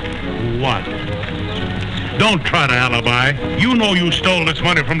 What? Don't try to alibi. You know you stole this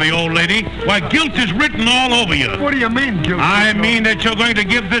money from the old lady. Why, guilt is written all over you. What do you mean, guilt? I mean that you're going to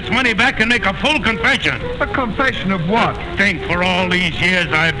give this money back and make a full confession. A confession of what? Think for all these years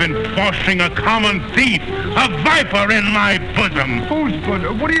I've been fostering a common thief, a viper in my bosom. Whose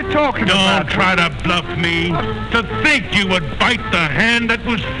bosom? What are you talking about? Don't try to bluff me. To think you would bite the hand that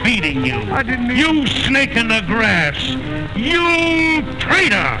was feeding you. I didn't You snake in the grass. You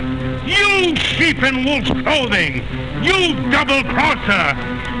traitor. You sheep in wolf's clothing. You double-crosser.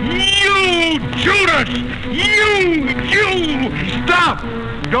 You Judas. You. Stop!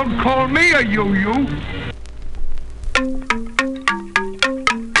 Don't call me a you.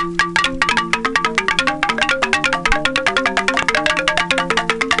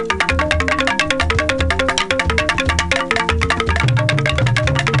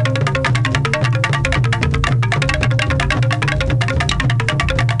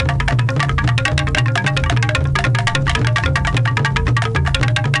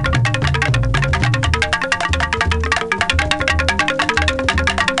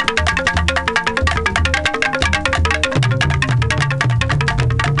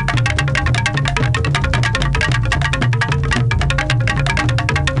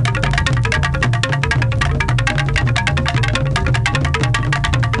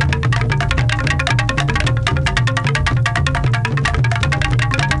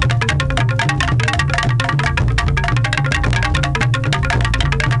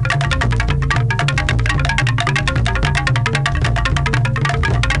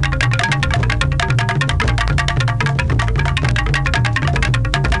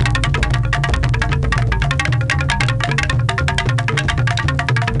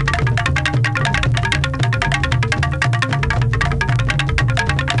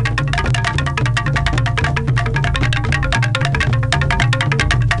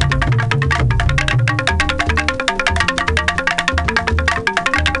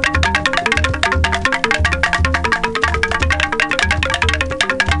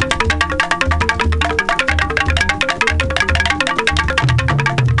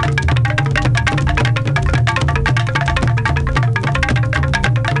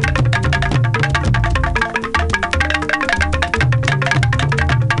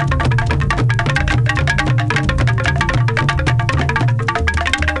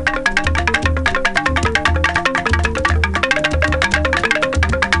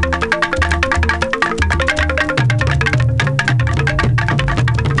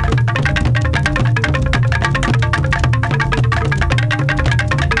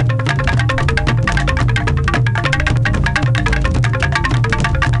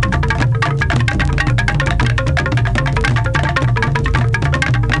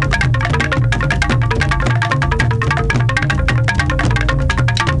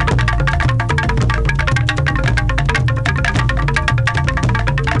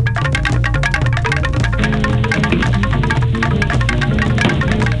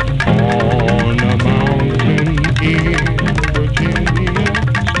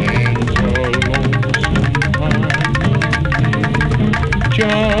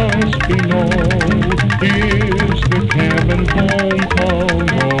 below is the cabin home of a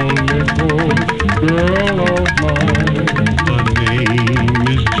little girl of mine. Her name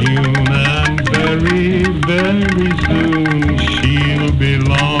is June, and very, very soon she'll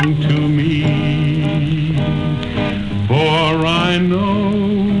belong to me. For I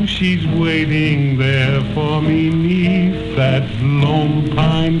know she's waiting there for me 'neath that lone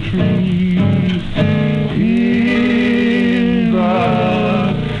pine tree.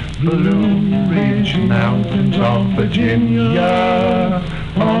 In the Blue Ridge Mountains of Virginia,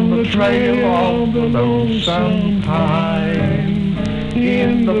 on the trail of the lonesome pine,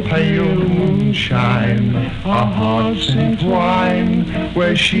 in the pale moonshine, our hearts entwine,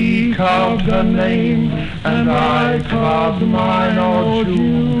 where she carved her name and I carved mine. Oh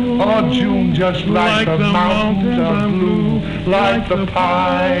June, just like the mountains are blue, like the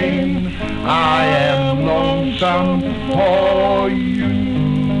pine, I am lonesome for you.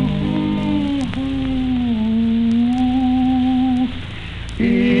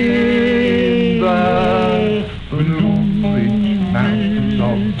 In the Blue Ridge Mountains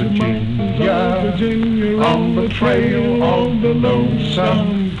of Virginia, on the trail of the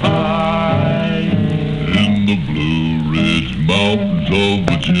lonesome pine. In the Blue Ridge Mountains of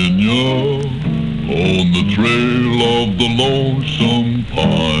Virginia, on the trail of the lonesome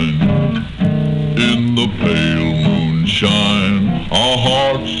pine, in the pale moonshine, our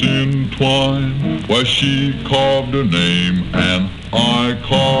hearts entwine, where she carved her name and I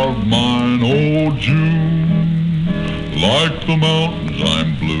carved mine. Oh June, like the mountains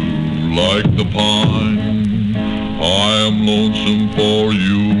I'm blue, like the pine, I am lonesome for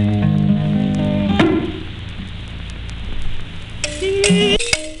you.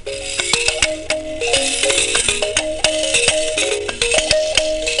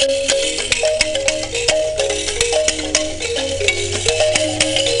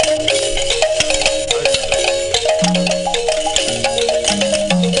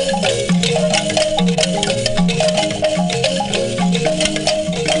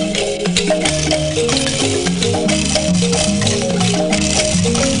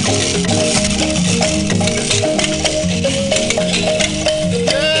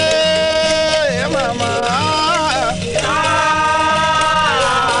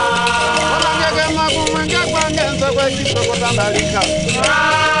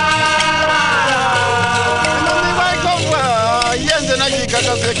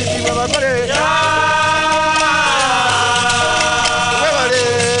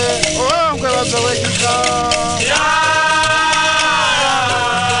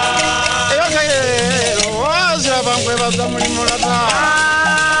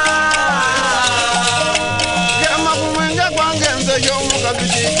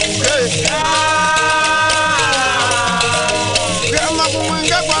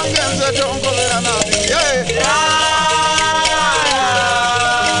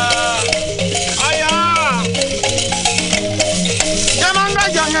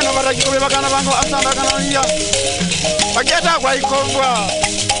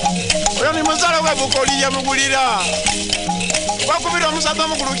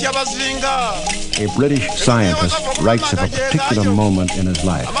 A British scientist writes of a particular moment in his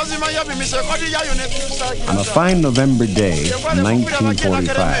life. On a fine November day in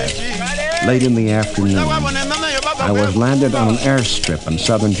 1945, late in the afternoon, I was landed on an airstrip in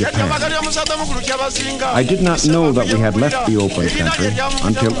southern Japan. I did not know that we had left the open country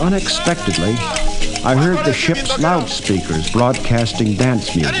until unexpectedly I heard the ship's loudspeakers broadcasting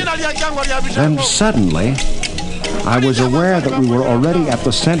dance music. Then suddenly, I was aware that we were already at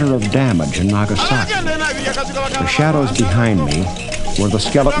the center of damage in Nagasaki. The shadows behind me were the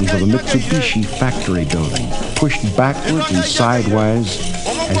skeletons of a Mitsubishi factory building, pushed backwards and sideways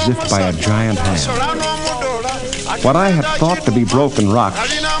as if by a giant hand. What I had thought to be broken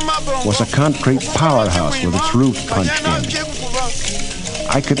rocks was a concrete powerhouse with its roof punched in.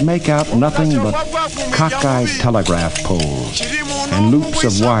 I could make out nothing but cockeyed telegraph poles and loops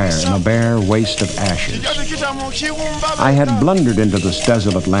of wire in a bare waste of ashes. I had blundered into this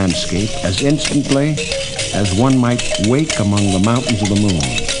desolate landscape as instantly as one might wake among the mountains of the moon.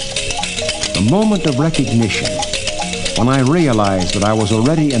 The moment of recognition, when I realized that I was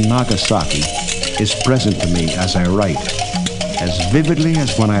already in Nagasaki, is present to me as I write, as vividly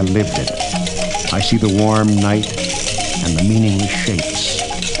as when I lived it. I see the warm night and the meaningless shapes.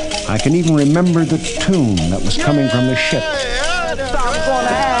 I can even remember the tune that was coming from the ship. I'm gonna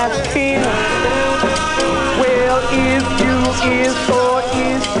ask him, well, if you is or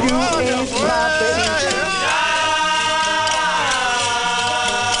if you is my baby.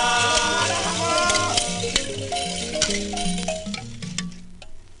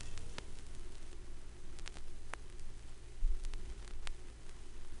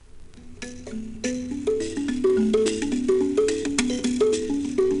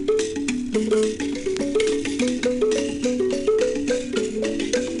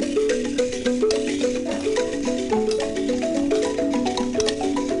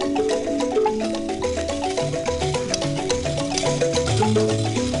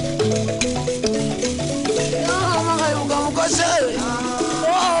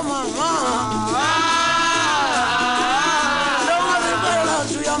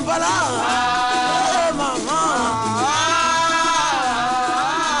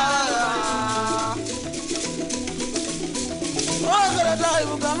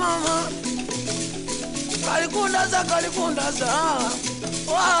 kaibuka mama kalikundaza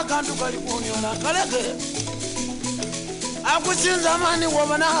wakantu kalikunyola kaleke akusinza mani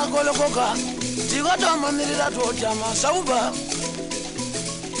wobana golokoka tikotomanirira totama sauba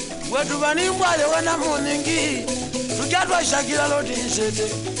wetu banimbwale wena muningi tukyatwashakira loti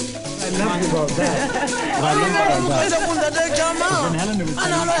nsete I love you about that. I love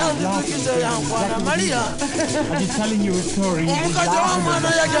I'm just telling you a story.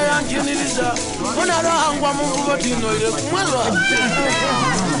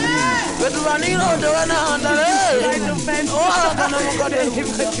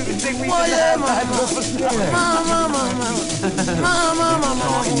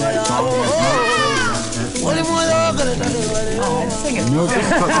 Sing it. No, let's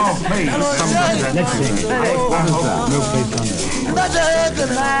sing it. What is that?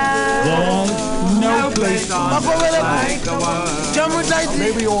 No place on earth. No place on earth.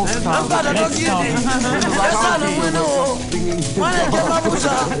 Maybe all stop. Let's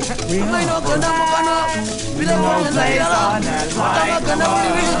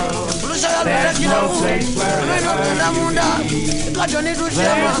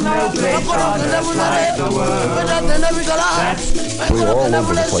We're all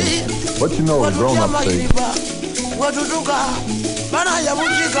over the place. But you know, grown-up say, watutuka bana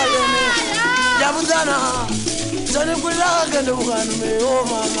yabujika yene yabuzana zani kulaka kende bukanume o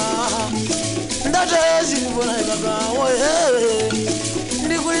mama ndate zilibona kaka oye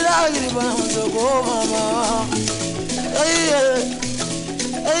ndikulila kilibana mzoko o mama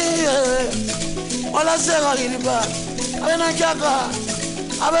wala sega kiliba abena chaka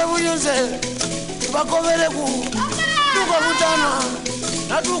abe buyunze bakovele ku tuko butana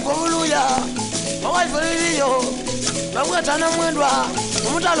na tuko buluya awalivoliyo bakwetana mwendwa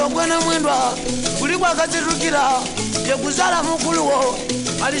omutalo gwena mwendwa kulikwa akazitukira yekuzala mukuluwo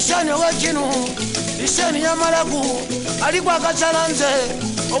alishani owekinu lisheni yamalaku alikwa akacalanze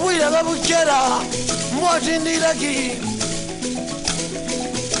obwire bwebukera mbwotindireki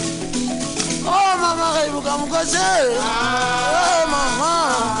oh mama kaibuka mukoze oh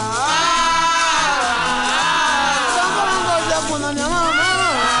mama sangolangoja kunanya mama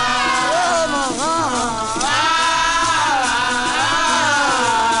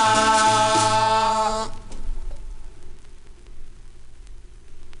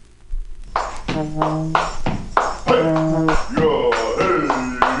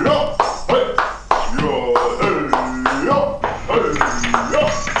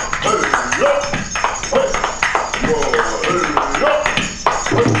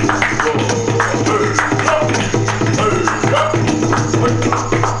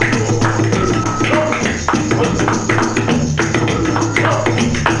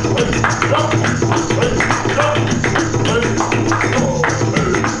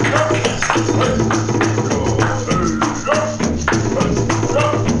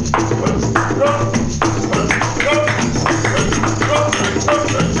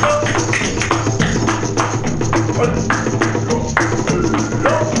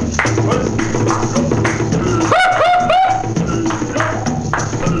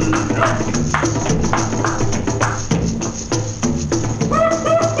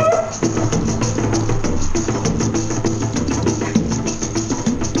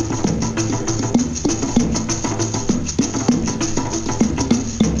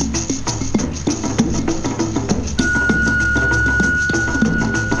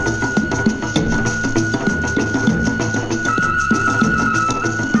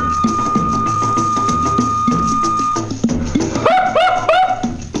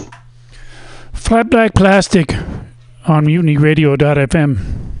FlatBlackPlastic on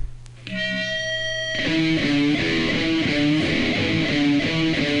MutinyRadio.fm.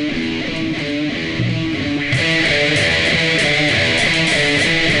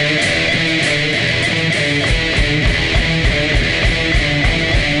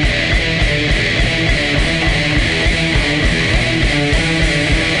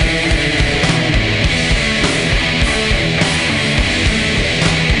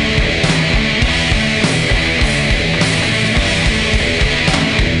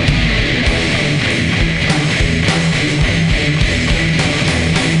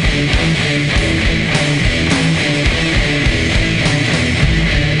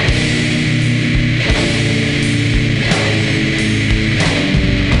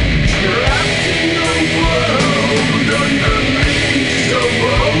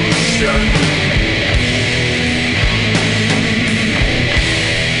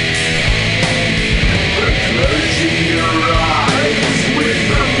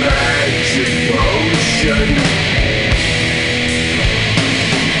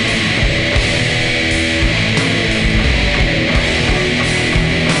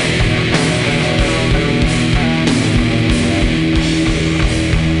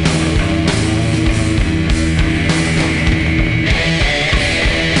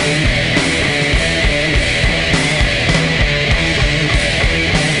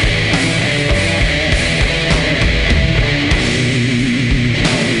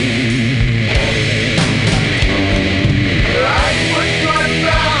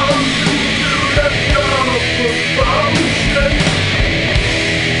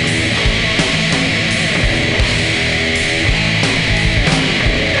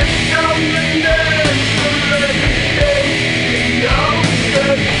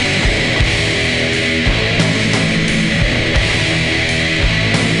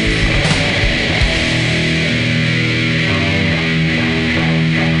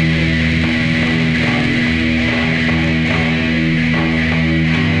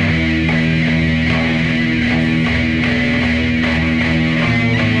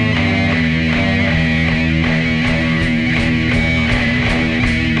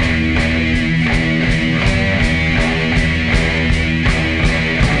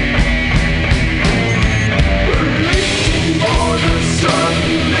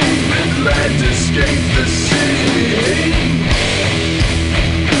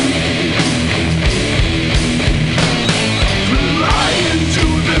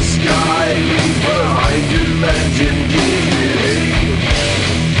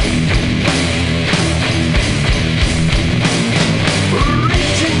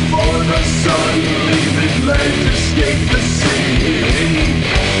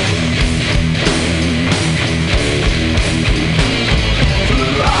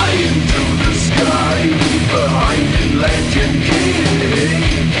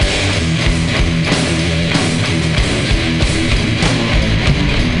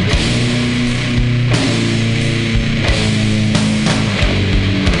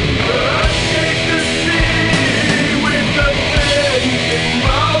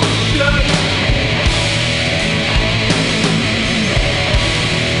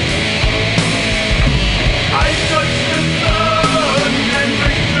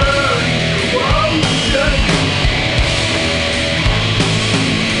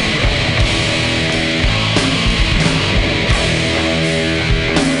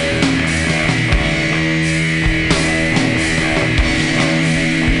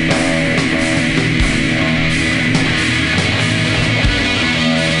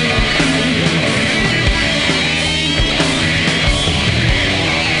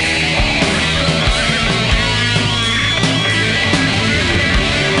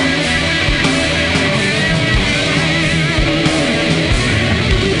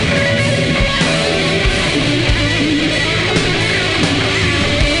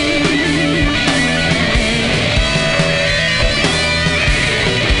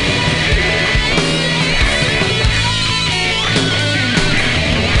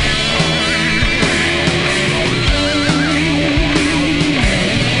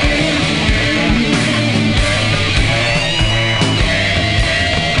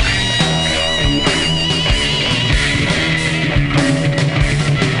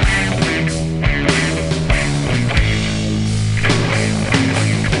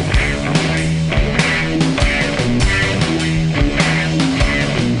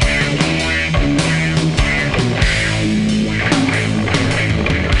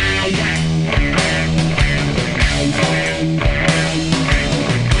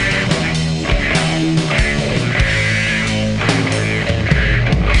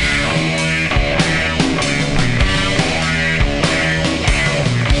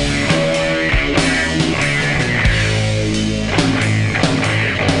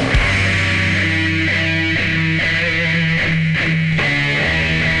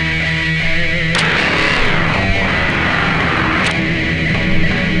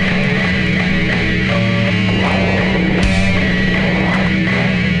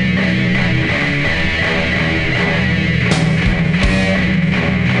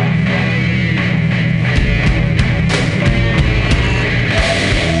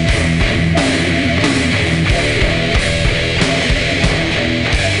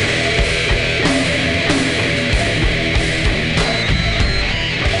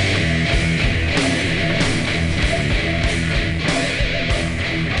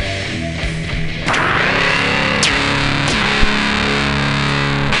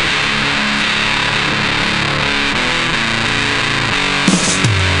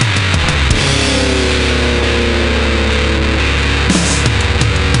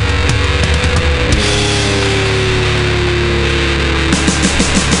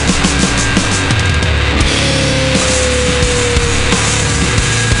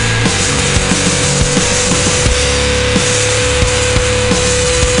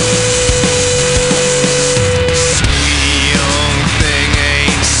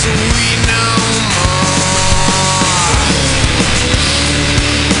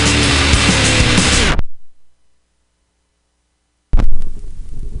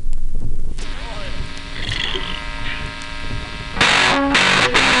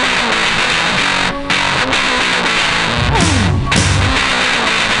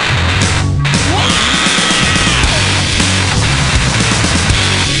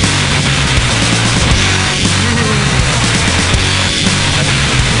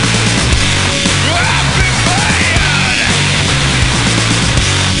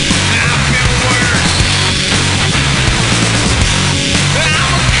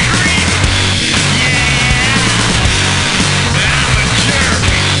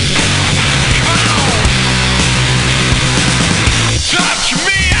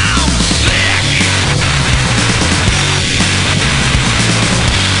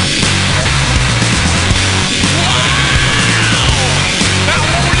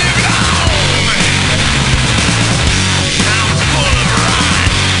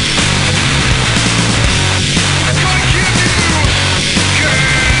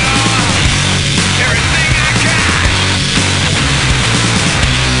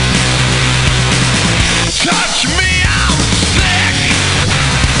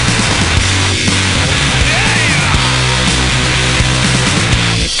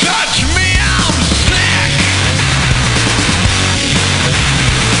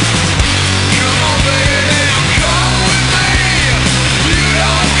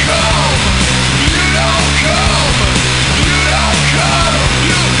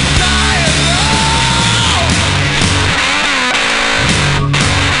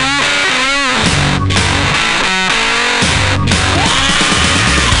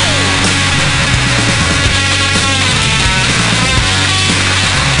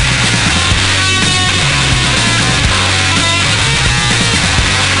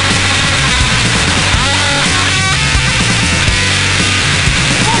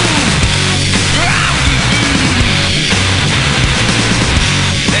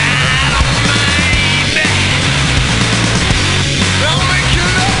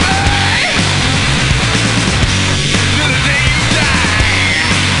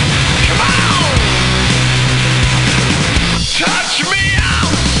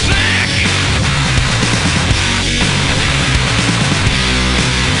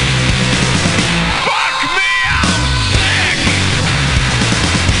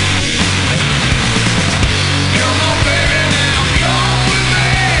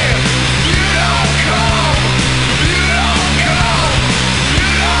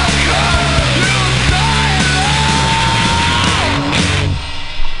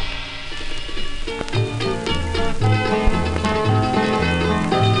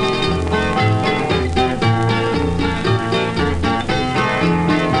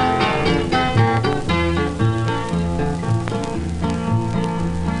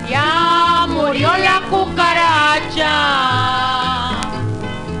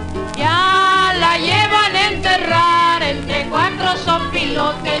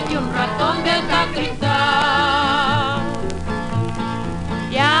 sopilotes y un ratón de sacristán.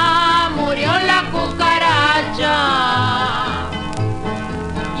 Ya murió la cucaracha,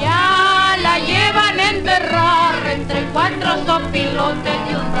 ya la llevan a enterrar entre 4 sopilotes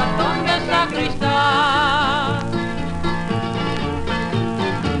y un ratón de sacristán.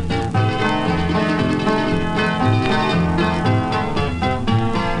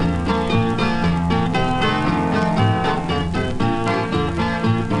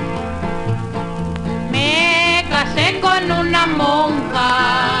 Me casé con una monja,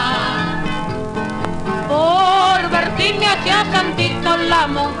 por vertirme hacia santito la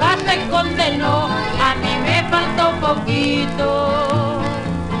monja se condenó, a mí me faltó poquito.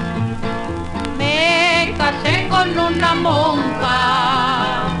 Me casé con una monja,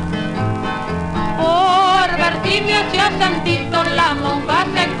 por vertirme hacia santito la monja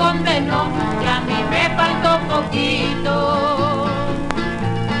se condenó, y a mí me faltó poquito.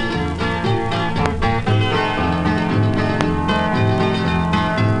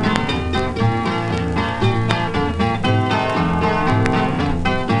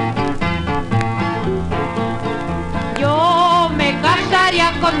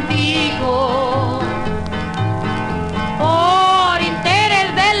 Contigo por interés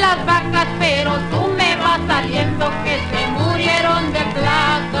de las vacas, pero tú me vas saliendo que se murieron de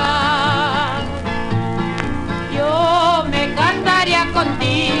plaga. Yo me casaría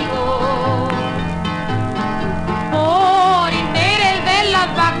contigo por interés de las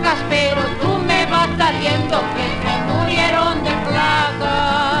vacas, pero tú me vas saliendo que se murieron de plaga.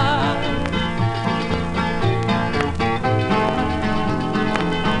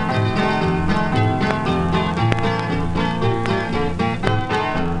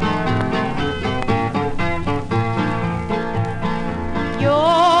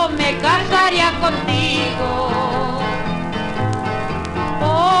 Contigo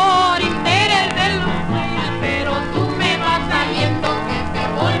por interés de los reyes, pero tú me vas saliendo que te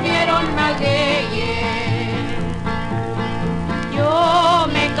volvieron magueyes. Yo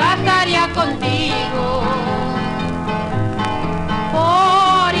me casaría contigo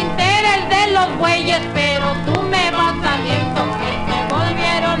por interés de los bueyes, pero tú me vas saliendo que te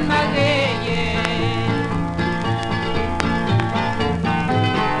volvieron magueyes.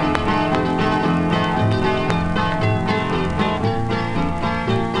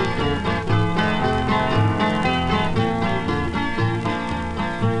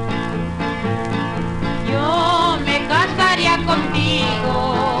 Contigo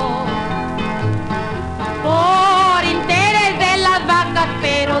por interés de las vacas,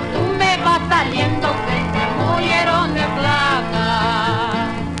 pero tú me vas saliendo que se murieron de plaga.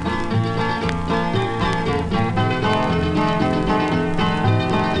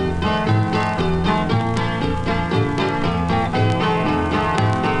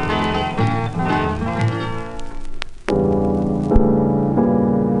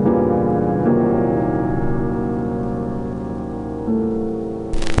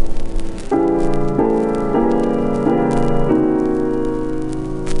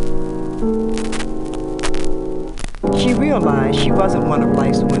 She wasn't one of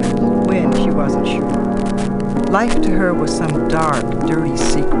life's winners. When, she wasn't sure. Life to her was some dark, dirty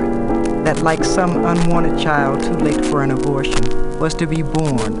secret that, like some unwanted child too late for an abortion, was to be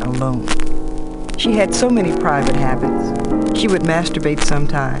born alone. She had so many private habits. She would masturbate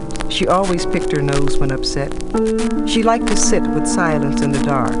sometimes. She always picked her nose when upset. She liked to sit with silence in the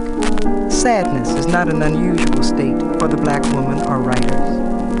dark. Sadness is not an unusual state for the black woman or writers.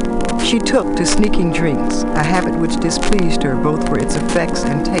 She took to sneaking drinks, a habit which displeased her both for its effects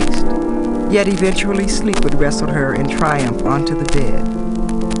and taste. Yet eventually sleep would wrestle her in triumph onto the bed.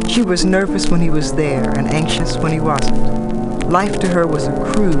 She was nervous when he was there and anxious when he wasn't. Life to her was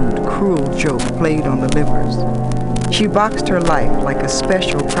a crude, cruel joke played on the livers. She boxed her life like a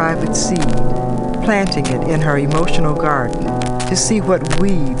special private seed, planting it in her emotional garden to see what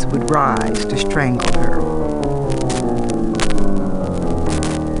weeds would rise to strangle her.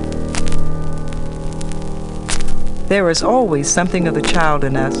 There is always something of the child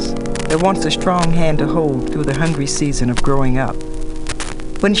in us that wants a strong hand to hold through the hungry season of growing up.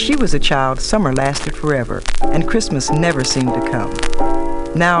 When she was a child, summer lasted forever, and Christmas never seemed to come.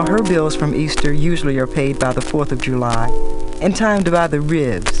 Now her bills from Easter usually are paid by the 4th of July, in time to buy the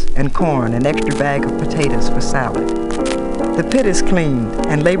ribs and corn and extra bag of potatoes for salad. The pit is cleaned,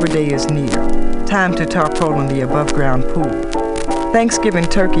 and Labor Day is near, time to tarpaulin the above-ground pool. Thanksgiving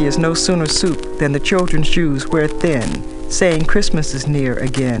turkey is no sooner soup than the children's shoes wear thin, saying Christmas is near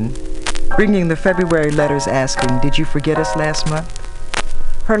again, bringing the February letters asking, did you forget us last month?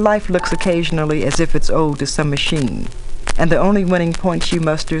 Her life looks occasionally as if it's owed to some machine, and the only winning point she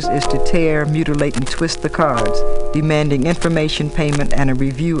musters is to tear, mutilate, and twist the cards, demanding information, payment, and a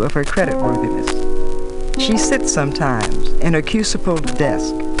review of her creditworthiness. She sits sometimes in her crucibled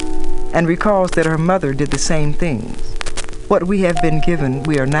desk and recalls that her mother did the same things. What we have been given,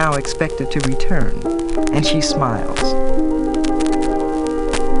 we are now expected to return, and she smiles.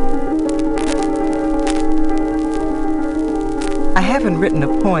 I haven't written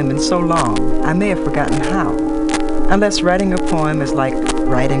a poem in so long, I may have forgotten how. Unless writing a poem is like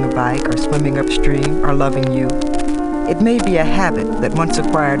riding a bike or swimming upstream or loving you. It may be a habit that once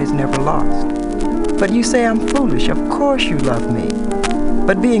acquired is never lost. But you say I'm foolish, of course you love me.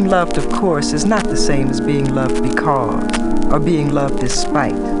 But being loved, of course, is not the same as being loved because, or being loved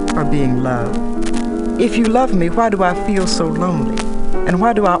despite, or being loved. If you love me, why do I feel so lonely? And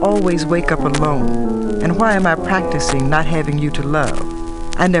why do I always wake up alone? And why am I practicing not having you to love?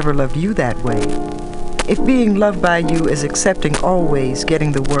 I never loved you that way. If being loved by you is accepting always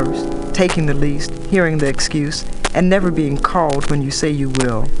getting the worst, taking the least, hearing the excuse, and never being called when you say you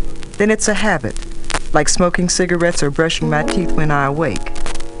will, then it's a habit, like smoking cigarettes or brushing my teeth when I awake.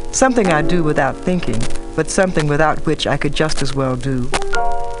 Something I do without thinking, but something without which I could just as well do.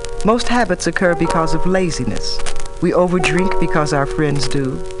 Most habits occur because of laziness. We overdrink because our friends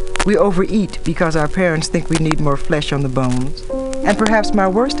do. We overeat because our parents think we need more flesh on the bones. And perhaps my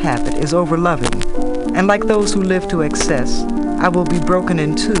worst habit is overloving. And like those who live to excess, I will be broken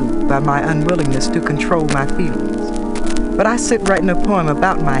in two by my unwillingness to control my feelings. But I sit writing a poem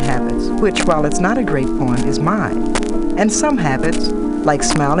about my habits, which, while it's not a great poem, is mine. And some habits, like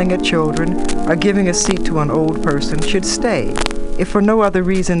smiling at children or giving a seat to an old person, should stay, if for no other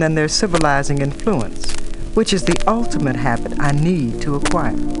reason than their civilizing influence, which is the ultimate habit I need to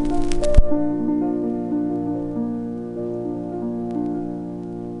acquire.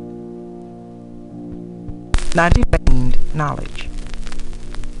 Not gained knowledge.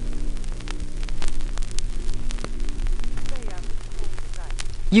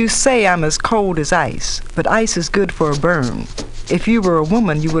 You say I'm as cold as ice, but ice is good for a burn. If you were a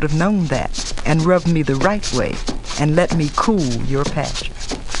woman, you would have known that, and rubbed me the right way, and let me cool your passion.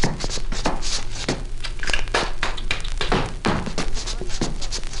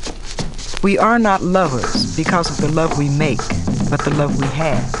 We are not lovers because of the love we make, but the love we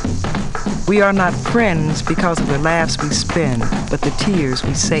have. We are not friends because of the laughs we spend, but the tears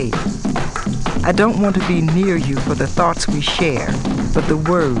we save. I don't want to be near you for the thoughts we share, but the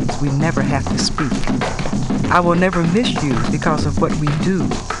words we never have to speak. I will never miss you because of what we do,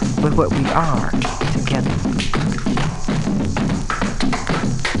 but what we are together.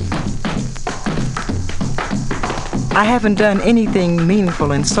 I haven't done anything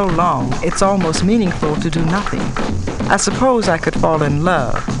meaningful in so long, it's almost meaningful to do nothing. I suppose I could fall in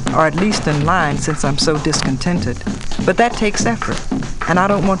love, or at least in line since I'm so discontented, but that takes effort, and I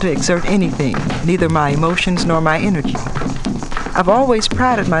don't want to exert anything, neither my emotions nor my energy. I've always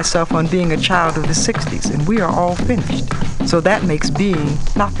prided myself on being a child of the 60s, and we are all finished, so that makes being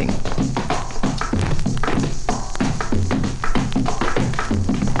nothing.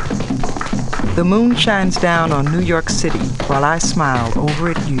 The moon shines down on New York City while I smile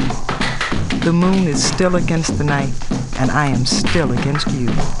over at you. The moon is still against the night, and I am still against you.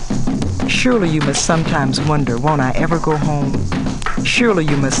 Surely you must sometimes wonder, won't I ever go home? Surely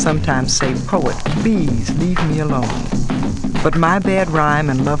you must sometimes say, poet, please leave me alone. But my bad rhyme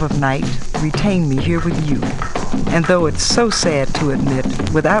and love of night retain me here with you. And though it's so sad to admit,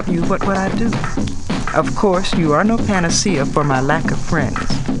 without you, what would I do? Of course, you are no panacea for my lack of friends.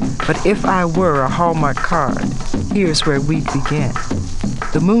 But if I were a Hallmark card, here's where we'd begin.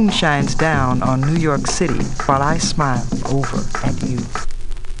 The moon shines down on New York City while I smile over at you.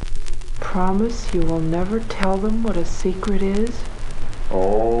 Promise you will never tell them what a secret is?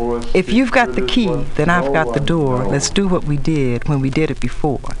 If you've got the key, then I've got the door. Let's do what we did when we did it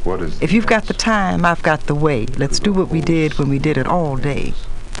before. If you've got the time, I've got the way. Let's do what we did when we did it all day.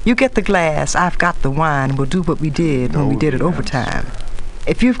 You get the glass, I've got the wine. We'll do what we did when we did it overtime.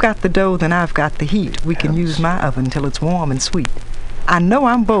 If you've got the dough, then I've got the heat. We can use my oven till it's warm and sweet. I know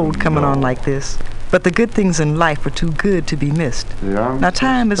I'm bold coming on like this, but the good things in life are too good to be missed. Now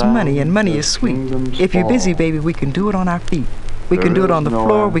time is money, and money is sweet. If you're busy, baby, we can do it on our feet. We can do it on the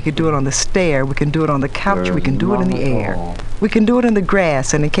floor, we can do it on the stair, we can do it on the couch, we can do it in the air. We can do it in the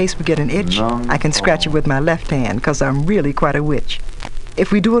grass, and in case we get an itch, I can scratch it with my left hand, 'cause I'm really quite a witch.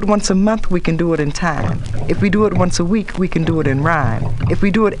 If we do it once a month, we can do it in time. If we do it once a week, we can do it in rhyme. If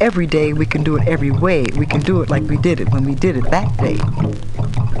we do it every day, we can do it every way. We can do it like we did it when we did it that day.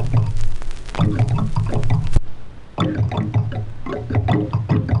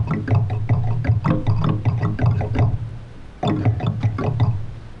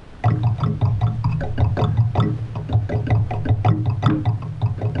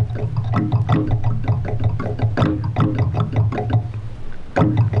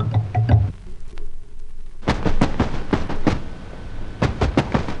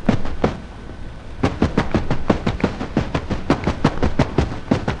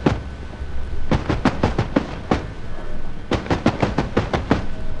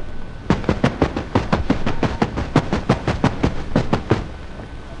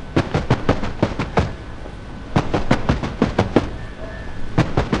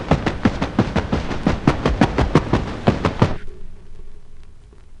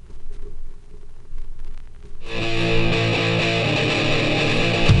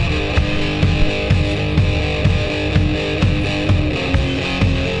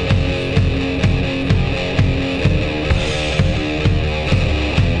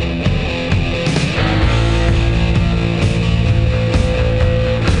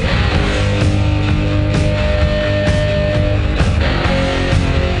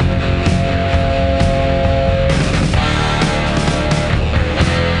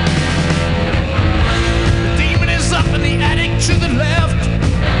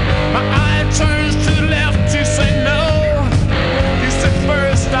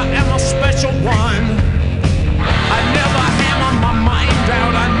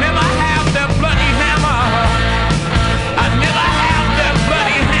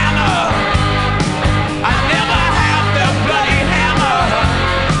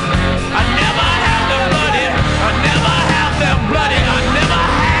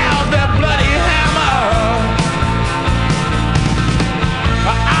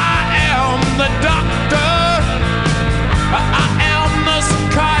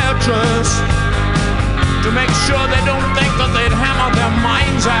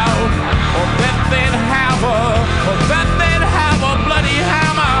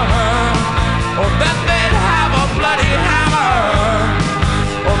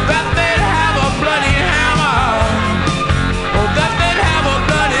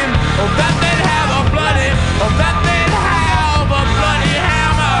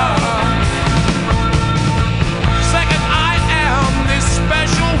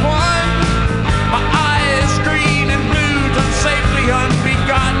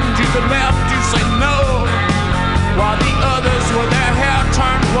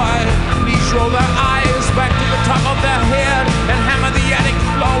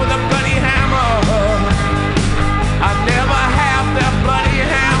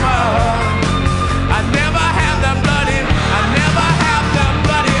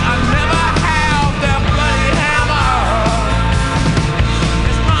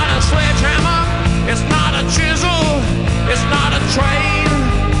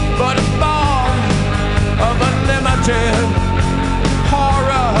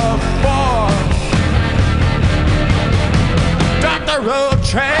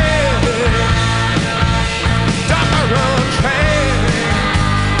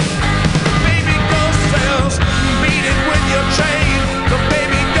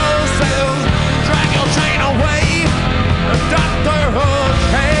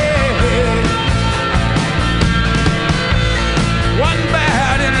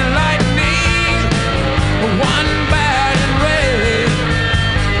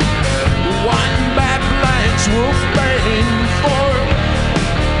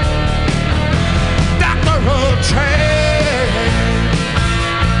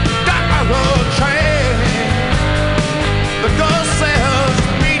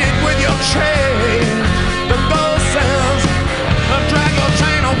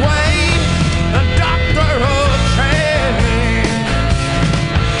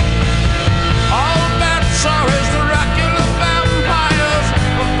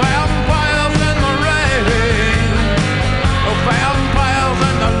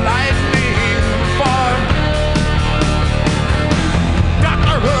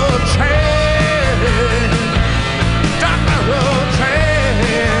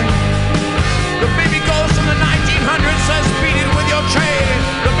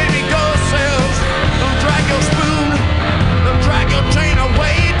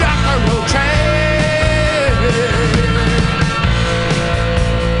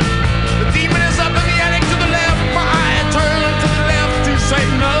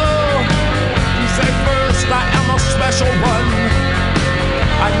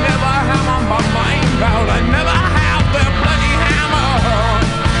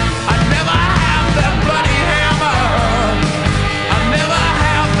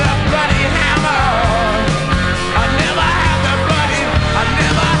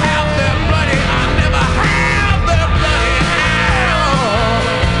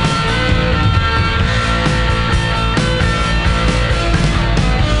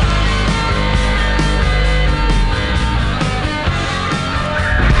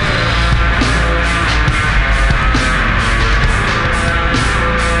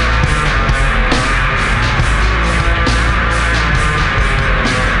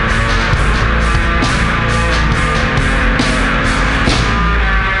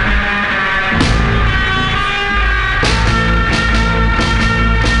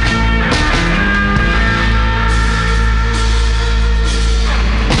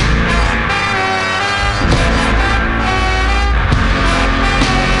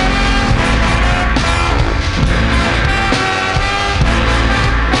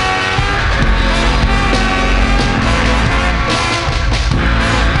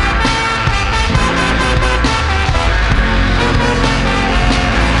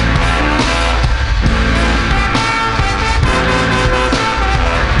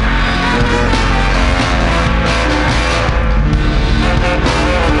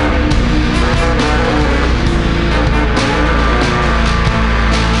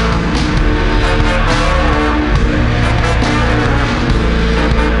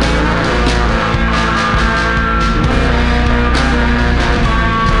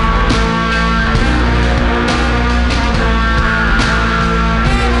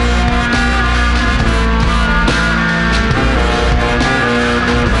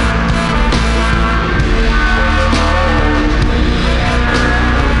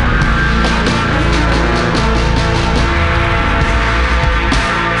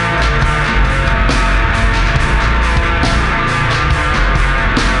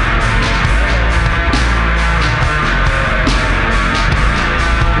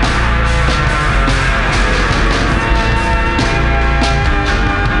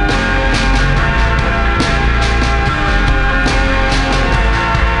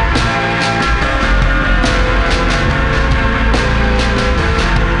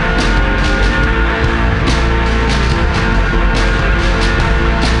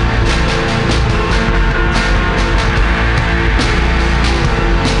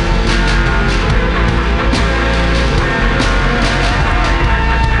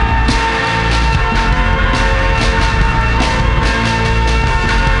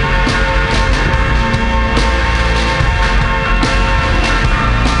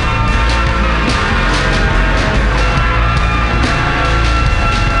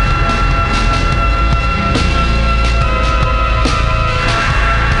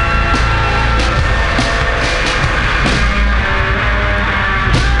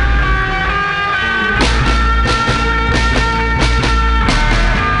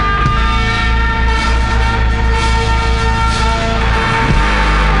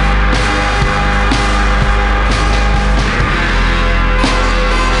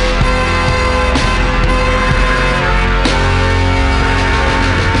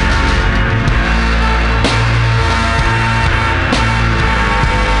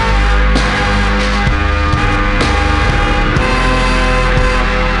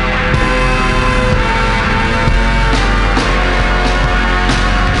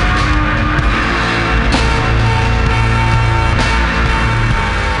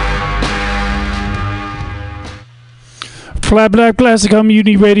 FlatBlackPlastic on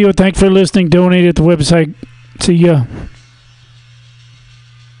Mutiny Radio. Thanks for listening. Donate at the website. See ya.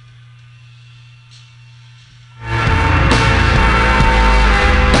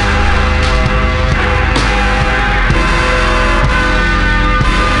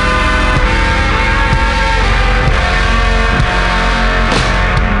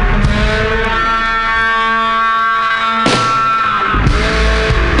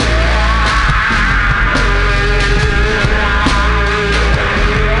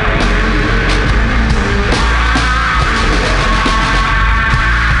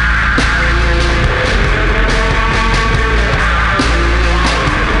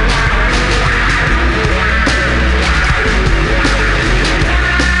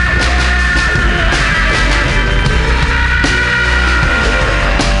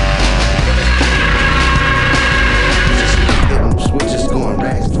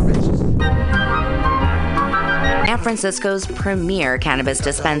 San Francisco's premier cannabis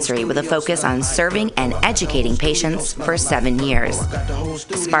dispensary with a focus on serving and educating patients for 7 years.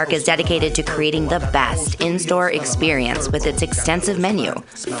 Spark is dedicated to creating the best in-store experience with its extensive menu,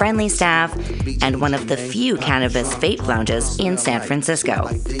 friendly staff, and one of the few cannabis vape lounges in San Francisco.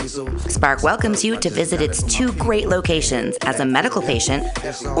 Spark welcomes you to visit its 2 great locations as a medical patient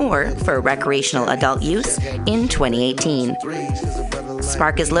or for recreational adult use in 2018.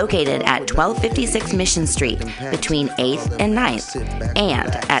 Spark is located at 1256 Mission Street between 8th and 9th and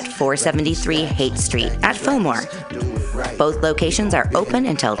at 473 Haight Street at Fillmore. Both locations are open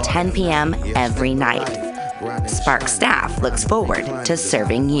until 10 p.m. every night. Spark staff looks forward to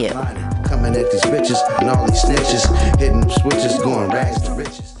serving you. Coming at these bitches and all these snitches, hitting switches, going rags to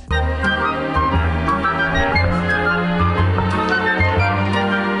riches.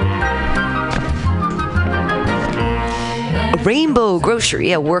 Rainbow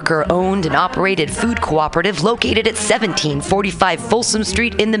Grocery, a worker-owned and operated food cooperative located at 1745 Folsom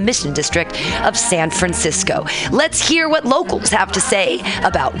Street in the Mission District of San Francisco. Let's hear what locals have to say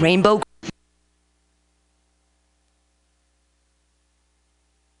about Rainbow.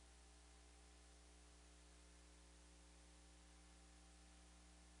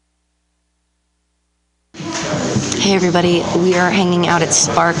 Hey everybody, we are hanging out at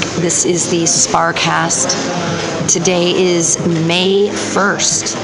Spark. This is the Sparkcast. Today is May 1st.